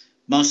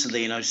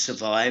Marcelino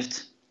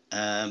survived,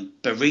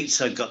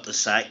 Berizzo got the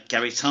sack,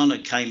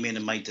 Garitano came in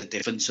and made the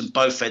difference, and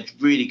both had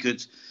really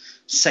good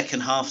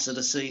second halves of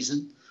the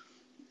season.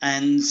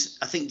 And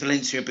I think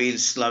Valencia are being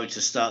slow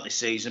to start the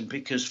season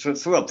because,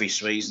 for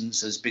obvious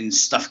reasons, there's been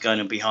stuff going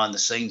on behind the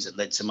scenes that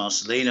led to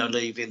Marcelino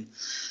leaving.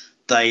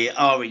 They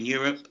are in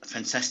Europe, a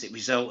fantastic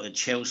result at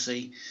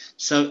Chelsea.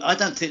 So I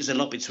don't think there's a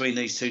lot between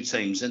these two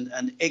teams.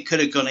 And it could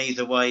have gone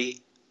either way,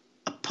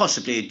 apart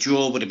possibly a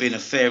draw would have been a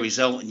fair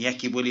result, and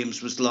Yaki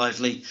Williams was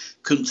lively,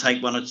 couldn't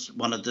take one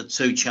of the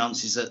two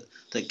chances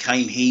that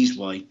came his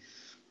way.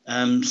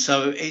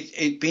 So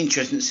it'd be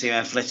interesting to see how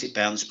Athletic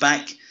bounce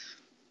back.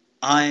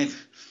 I've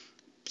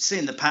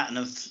seen the pattern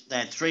of they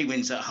had 3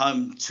 wins at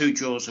home, 2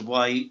 draws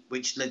away,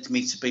 which led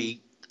me to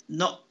be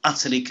not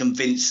utterly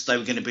convinced they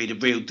were going to be the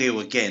real deal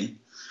again.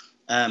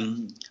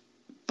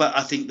 But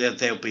I think that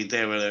they'll be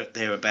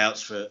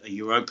thereabouts for a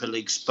Europa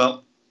League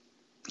spot.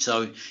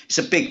 So it's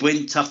a big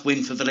win, tough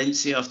win for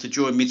Valencia after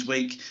drawing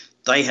midweek.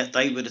 They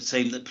were the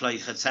team that played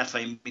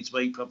Getafe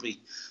midweek, probably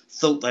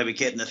thought they were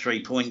getting the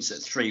 3 points at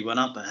 3-1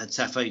 up, but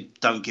Getafe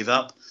don't give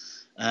up.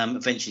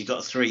 Eventually got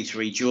a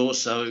 3-3 draw.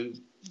 So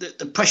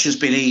the pressure's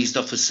been eased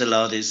off of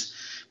Celades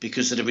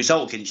because of the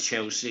result against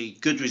Chelsea.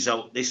 Good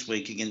result this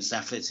week against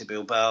Athletic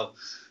Bilbao.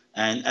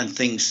 And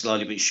things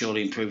slowly but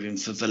surely improving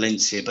for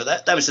Valencia.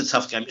 But that was a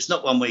tough game. It's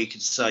not one where you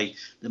could say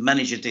the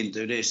manager didn't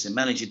do this, the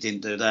manager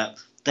didn't do that.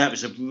 That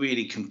was a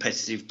really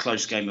competitive,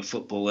 close game of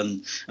football,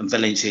 and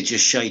Valencia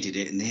just shaded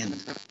it in the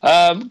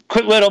end.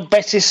 Quick word on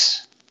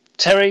Betis,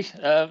 Terry.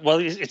 Well,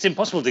 it's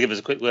impossible to give us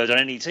a quick word on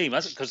any team,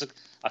 has it? Because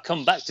I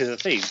come back to the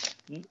theme.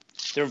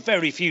 There are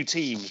very few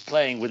teams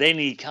playing with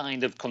any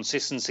kind of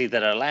consistency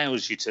that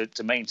allows you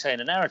to maintain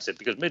a narrative,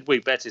 because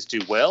midweek Betis do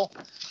well.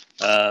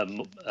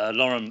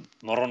 Lauren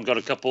Moron got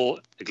a couple,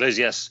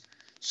 Iglesias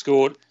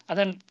scored, and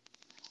then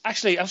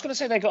actually I was going to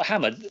say they got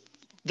hammered.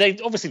 They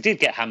obviously did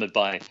get hammered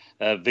by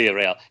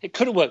Villarreal. It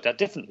could have worked out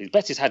differently.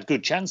 Betis had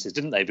good chances,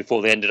 didn't they,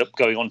 before they ended up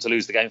going on to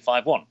lose the game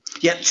 5-1?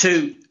 Yeah,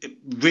 2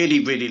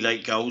 really, really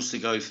late goals to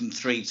go from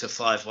 3 to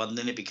 5-1.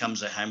 Then it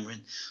becomes a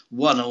hammering.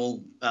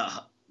 1-1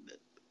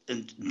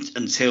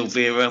 until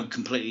Villarreal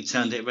completely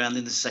turned it around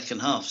in the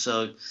second half.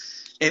 So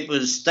that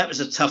was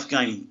a tough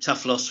game,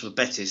 tough loss for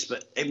Betis,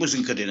 but it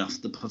wasn't good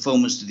enough. The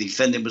performance, the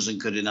defending wasn't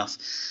good enough.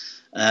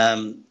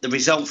 The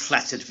result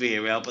flattered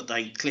Villarreal, but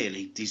they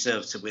clearly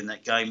deserved to win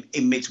that game.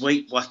 In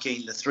midweek,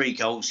 Joaquin, the 3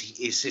 goals,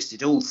 he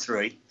assisted all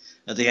 3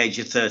 at the age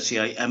of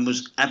 38 and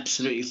was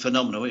absolutely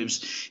phenomenal. It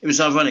was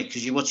ironic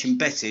because you're watching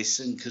Betis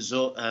and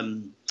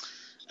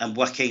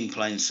Joaquin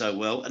playing so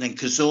well, and then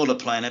Cazorla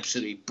playing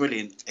absolutely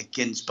brilliant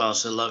against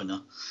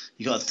Barcelona.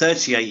 You got a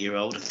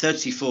 38-year-old, a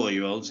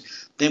 34-year-old.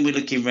 Then we're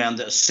looking around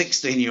at a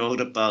 16-year-old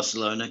at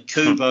Barcelona,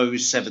 Kubo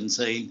who's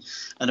 17,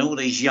 and all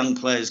these young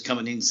players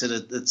coming into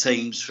the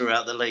teams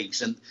throughout the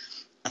leagues. And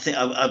I think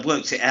I've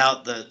worked it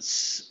out that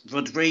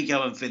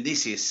Rodrigo and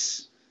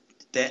Vinicius,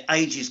 their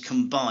ages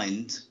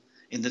combined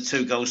in the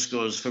 2 goal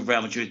scorers for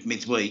Real Madrid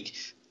midweek,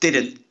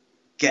 didn't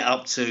get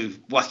up to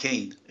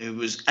Joaquin, who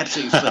was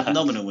absolutely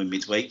phenomenal in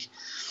midweek.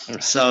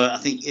 So I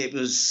think it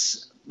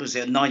was it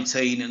a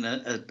 19 and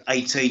an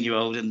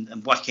 18-year-old,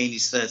 and Joaquin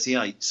is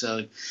 38.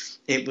 So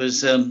it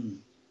was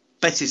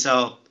Betis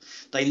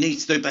they need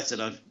to do better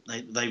though.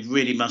 They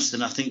really must,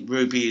 and I think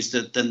Ruby is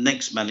the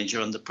next manager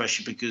under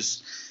pressure,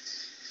 because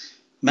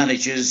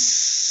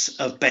managers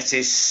of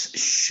Betis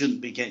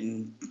shouldn't be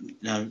getting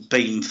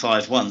beaten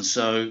 5-1.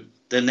 So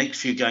the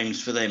next few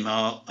games for them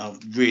are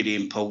really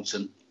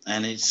important.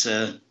 And it's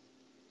I'd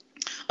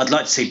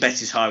like to see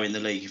Betis higher in the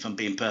league, if I'm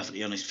being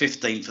perfectly honest.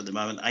 15th at the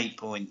moment, 8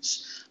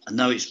 points. I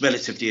know it's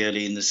relatively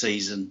early in the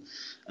season.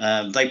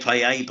 They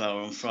play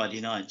Eibar on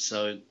Friday night,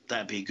 so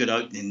that'd be a good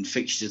opening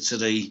fixture to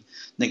the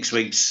next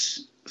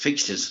week's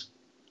fixtures.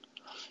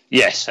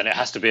 Yes, and it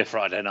has to be a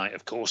Friday night,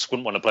 of course.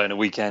 Wouldn't want to play on a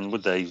weekend,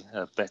 would they,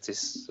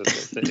 Betis?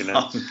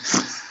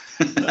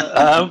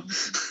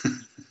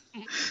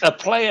 A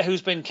player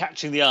who's been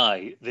catching the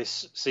eye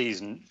this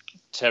season,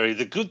 Terry,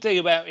 the good thing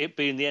about it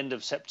being the end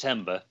of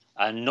September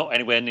and not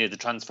anywhere near the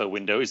transfer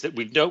window is that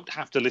we don't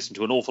have to listen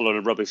to an awful lot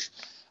of rubbish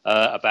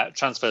about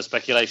transfer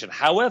speculation.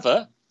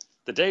 However,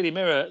 the Daily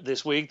Mirror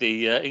this week,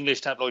 the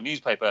English tabloid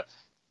newspaper,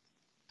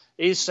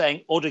 is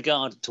saying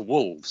Odegaard to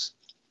Wolves.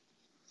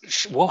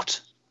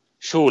 What?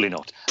 Surely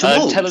not.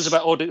 Tell us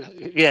about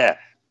Odegaard. Yeah.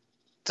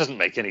 Doesn't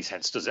make any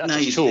sense, does it?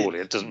 Surely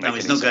it doesn't make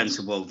any sense. No, he's not going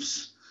to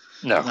Wolves.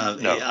 No,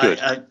 good.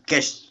 I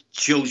guess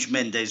George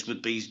Mendes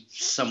would be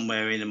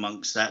somewhere in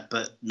amongst that,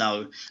 but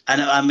no.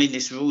 And I mean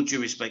this with all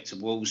due respect to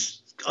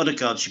Wolves,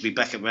 Odegaard should be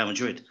back at Real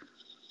Madrid.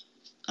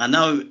 I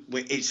know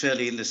it's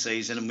early in the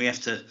season and we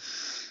have to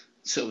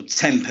sort of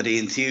temper the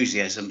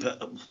enthusiasm,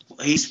 but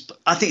I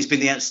think he's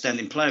been the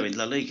outstanding player in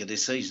La Liga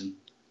this season.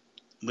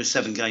 We're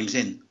 7 games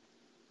in.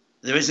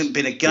 There hasn't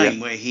been a game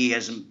where he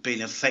hasn't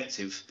been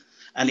effective.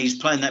 And he's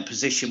playing that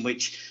position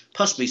which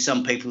possibly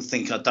some people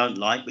think I don't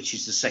like, which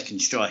is the second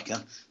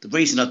striker. The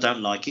reason I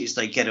don't like it is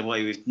they get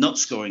away with not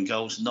scoring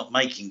goals and not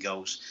making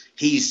goals.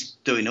 He's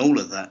doing all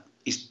of that.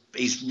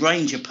 His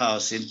range of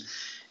passing,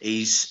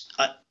 his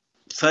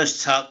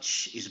first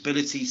touch, his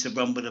ability to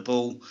run with the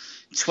ball,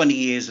 20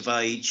 years of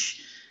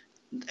age.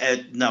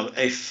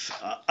 If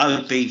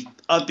I'd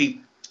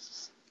be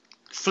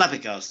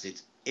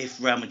flabbergasted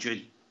if Real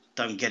Madrid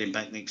don't get him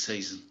back next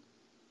season.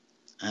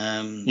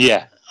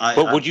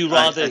 But would you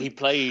rather he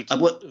played?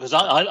 Because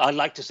I'd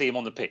like to see him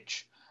on the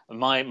pitch.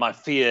 My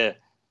fear,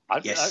 I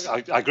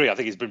agree. I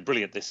think he's been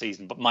brilliant this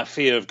season. But my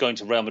fear of going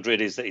to Real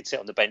Madrid is that he'd sit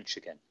on the bench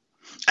again.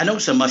 And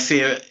also my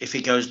fear, if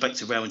he goes back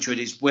to Real Madrid,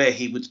 is where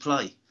he would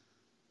play.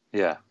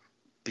 Yeah.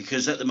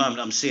 Because at the moment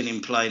I'm seeing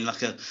him playing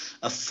like a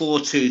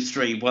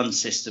 4-2-3-1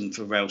 system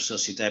for Real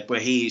Sociedad, where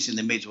he is in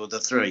the middle of the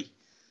three.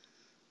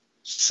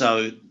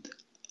 So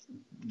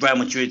Real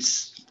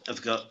Madrid's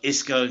have got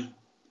Isco,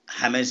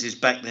 James is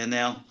back there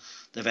now.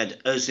 They've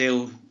had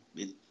Ozil.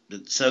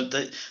 So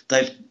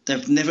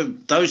they've never,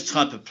 those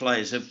type of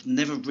players have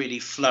never really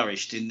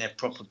flourished in their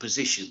proper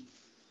position.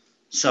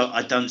 So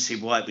I don't see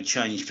why it would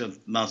change for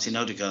Martin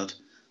Odegaard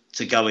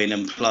to go in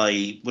and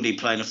play. Would he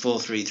play in a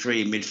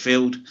 4-3-3 in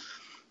midfield?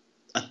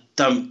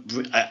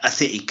 I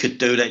think he could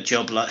do that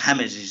job like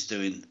James is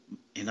doing,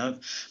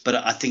 But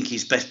I think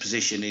his best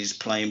position is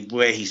playing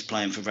where he's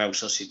playing for Real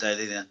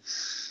Sociedad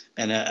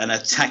in an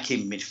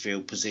attacking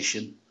midfield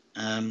position.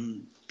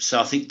 So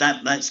I think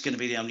that's going to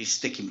be the only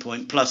sticking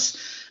point. Plus,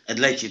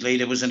 allegedly,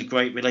 there wasn't a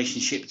great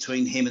relationship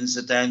between him and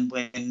Zidane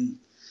when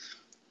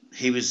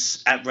he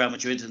was at Real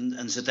Madrid and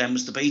Zidane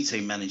was the B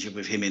team manager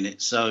with him in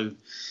it. So,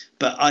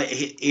 but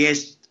he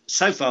has,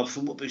 so far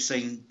from what we've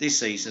seen this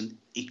season,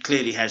 he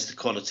clearly has the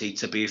quality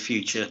to be a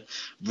future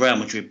Real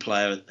Madrid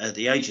player at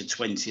the age of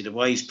 20. The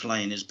way he's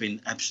playing has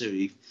been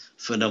absolutely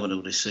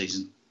phenomenal this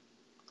season.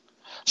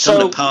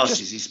 Some of the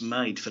passes he's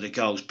made for the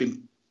goal has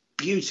been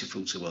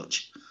beautiful to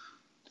watch.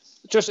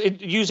 Just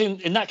using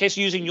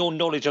your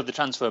knowledge of the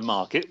transfer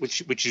market,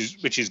 which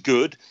is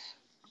good.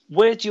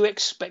 Where do you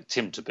expect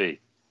him to be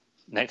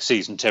next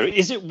season, Terry?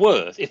 Is it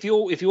worth, if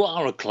you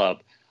are a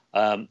club,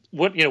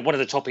 one of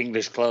the top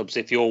English clubs,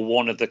 if you're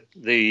one of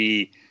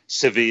the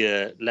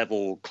Sevilla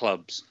level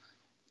clubs,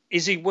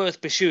 is he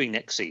worth pursuing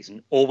next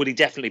season, or will he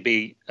definitely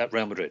be at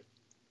Real Madrid?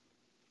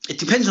 It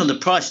depends on the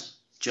price,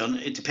 John.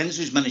 It depends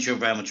who's manager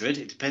of Real Madrid.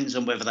 It depends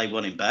on whether they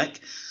want him back.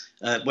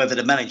 Whether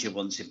the manager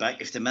wants him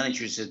back. If the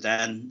manager is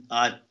Zidane,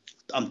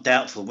 I'm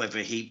doubtful whether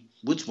he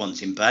would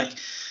want him back.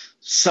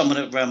 Someone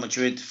at Real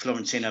Madrid,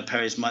 Florentino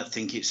Perez, might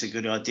think it's a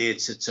good idea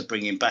to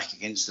bring him back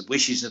against the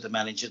wishes of the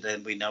manager.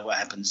 Then we know what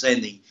happens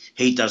then.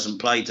 He doesn't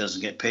play,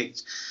 doesn't get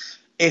picked.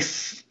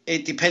 If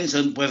it depends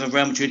on whether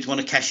Real Madrid want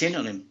to cash in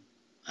on him.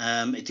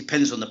 It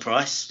depends on the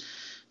price.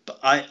 But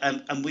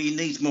and we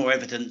need more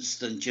evidence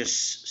than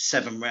just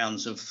 7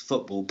 rounds of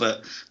football.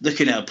 But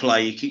looking at a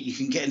play, you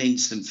can get an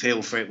instant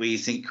feel for it where you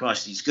think,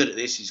 Christ, he's good at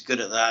this, he's good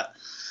at that.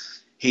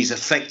 He's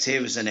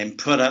effective as an end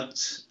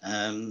product.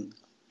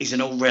 He's an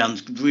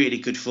all-round really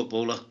good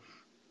footballer.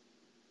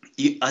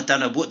 I don't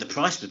know what the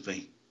price would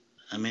be.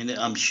 I mean,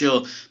 I'm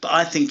sure. But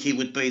I think he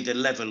would be the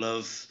level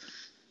of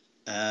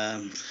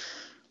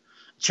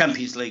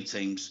Champions League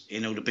teams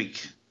in all the big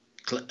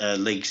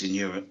leagues in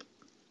Europe.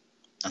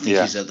 I think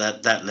he's at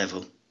that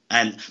level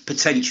and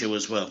potential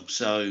as well.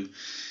 So,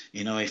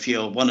 if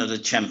you're one of the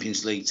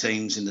Champions League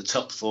teams in the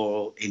top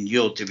 4 in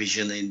your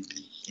division,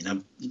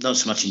 not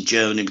so much in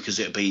Germany because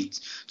it would be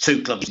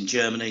 2 clubs in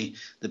Germany,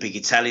 the big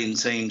Italian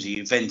teams,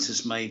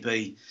 Juventus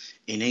maybe.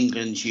 In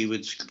England, you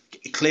would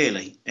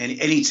clearly,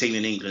 any team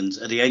in England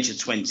at the age of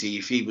 20,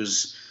 if he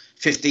was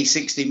 50,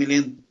 60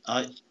 million,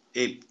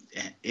 it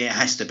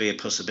has to be a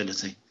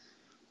possibility.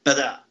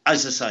 But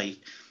as I say,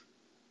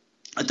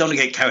 I don't want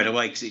to get carried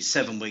away because it's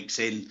 7 weeks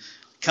in.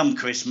 Come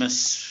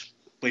Christmas,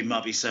 we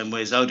might be saying,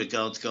 where's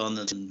Odegaard's gone?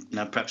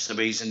 And perhaps the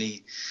reason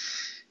he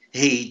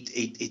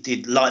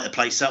did light the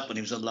place up when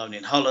he was on loan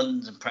in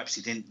Holland, and perhaps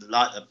he didn't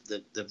light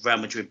the Real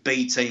Madrid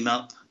B team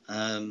up.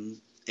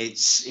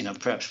 It's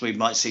perhaps we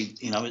might see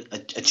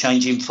a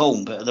change in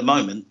form, but at the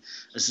moment,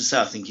 as I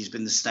say, I think he's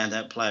been the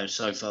standout player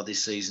so far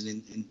this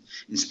season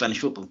in Spanish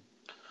football.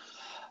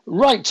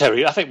 Right,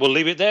 Terry, I think we'll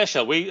leave it there,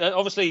 shall we?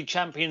 Obviously,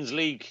 Champions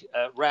League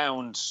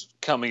round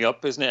coming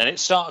up, isn't it? And it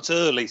starts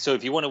early, so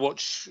if you want to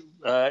watch,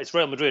 it's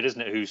Real Madrid,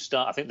 isn't it, who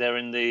start? I think they're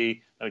in the,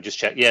 let me just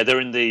check. Yeah,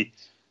 they're in the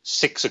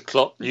 6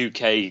 o'clock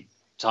UK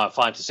time,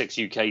 5 to 6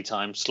 UK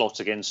time slot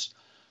against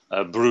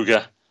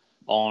Brugge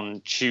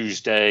on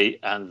Tuesday,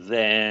 and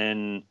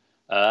then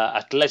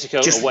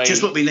Atletico away.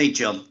 Just what we need,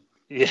 John.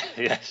 Yeah,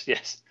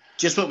 yes.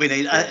 Just what we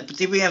need.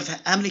 Did we have,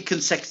 how many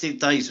consecutive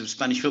days of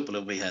Spanish football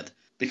have we had?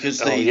 Because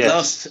the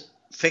last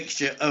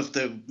fixture of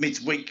the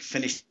midweek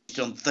finished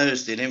on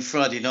Thursday, and then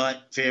Friday night,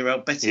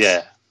 Villarreal Betis.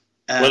 Yeah.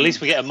 Well, at least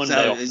we get a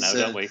Monday off now,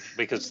 don't we?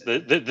 Because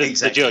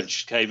the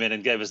judge came in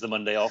and gave us the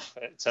Monday off.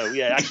 So,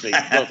 yeah, actually,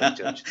 well done,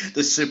 Judge.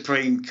 The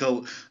Supreme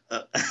Court.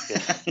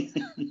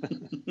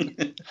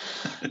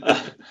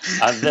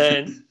 And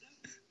then,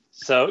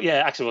 so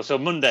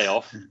Monday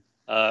off.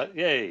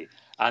 Yay.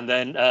 And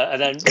then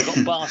we've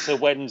got Barca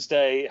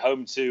Wednesday,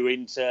 home to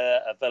Inter,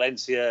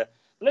 Valencia.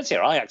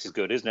 Valencia Ajax is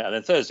good, isn't it? And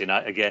then Thursday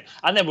night again.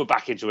 And then we're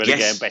back into it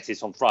again,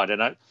 Betis on Friday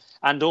night.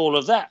 And all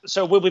of that.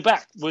 So we'll be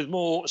back with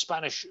more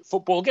Spanish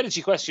football. Get us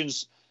your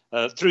questions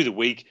through the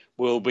week.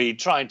 We'll be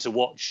trying to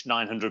watch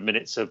 900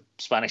 minutes of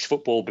Spanish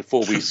football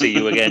before we see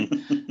you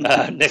again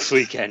next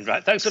weekend.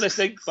 Right. Thanks for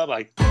listening.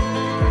 Bye-bye.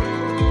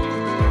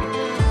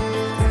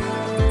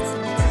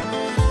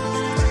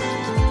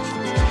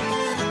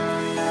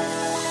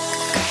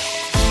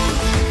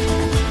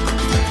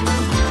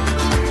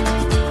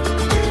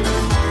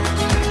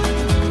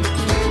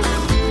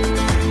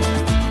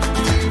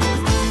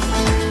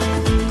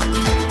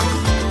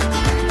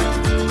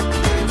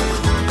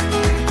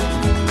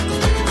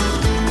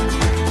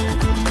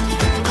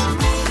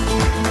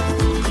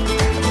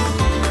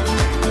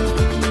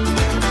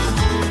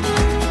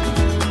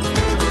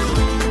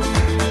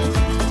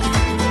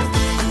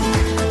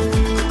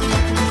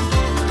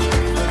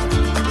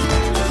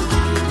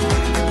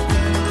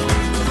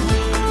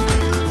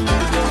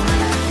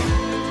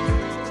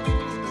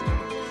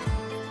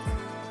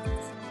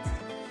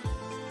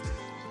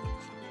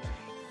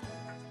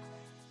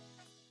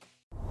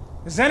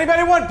 Does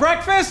anybody want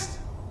breakfast?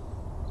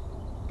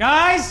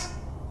 Guys,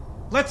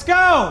 let's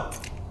go.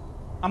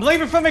 I'm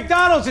leaving for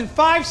McDonald's in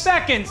 5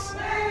 seconds.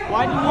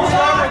 Why didn't you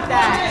start with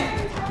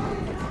that?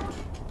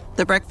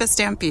 The Breakfast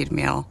Stampede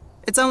Meal.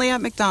 It's only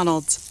at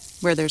McDonald's,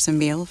 where there's a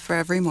meal for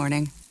every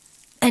morning.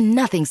 And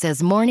nothing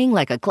says morning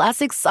like a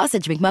classic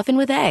sausage McMuffin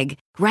with egg.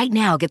 Right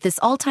now, get this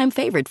all-time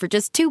favorite for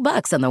just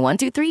 $2 on the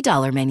 $1, $2,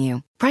 $3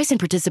 menu. Price and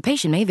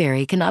participation may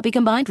vary. Cannot be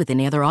combined with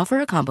any other offer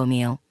or combo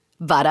meal.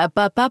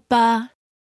 Ba-da-ba-ba-ba.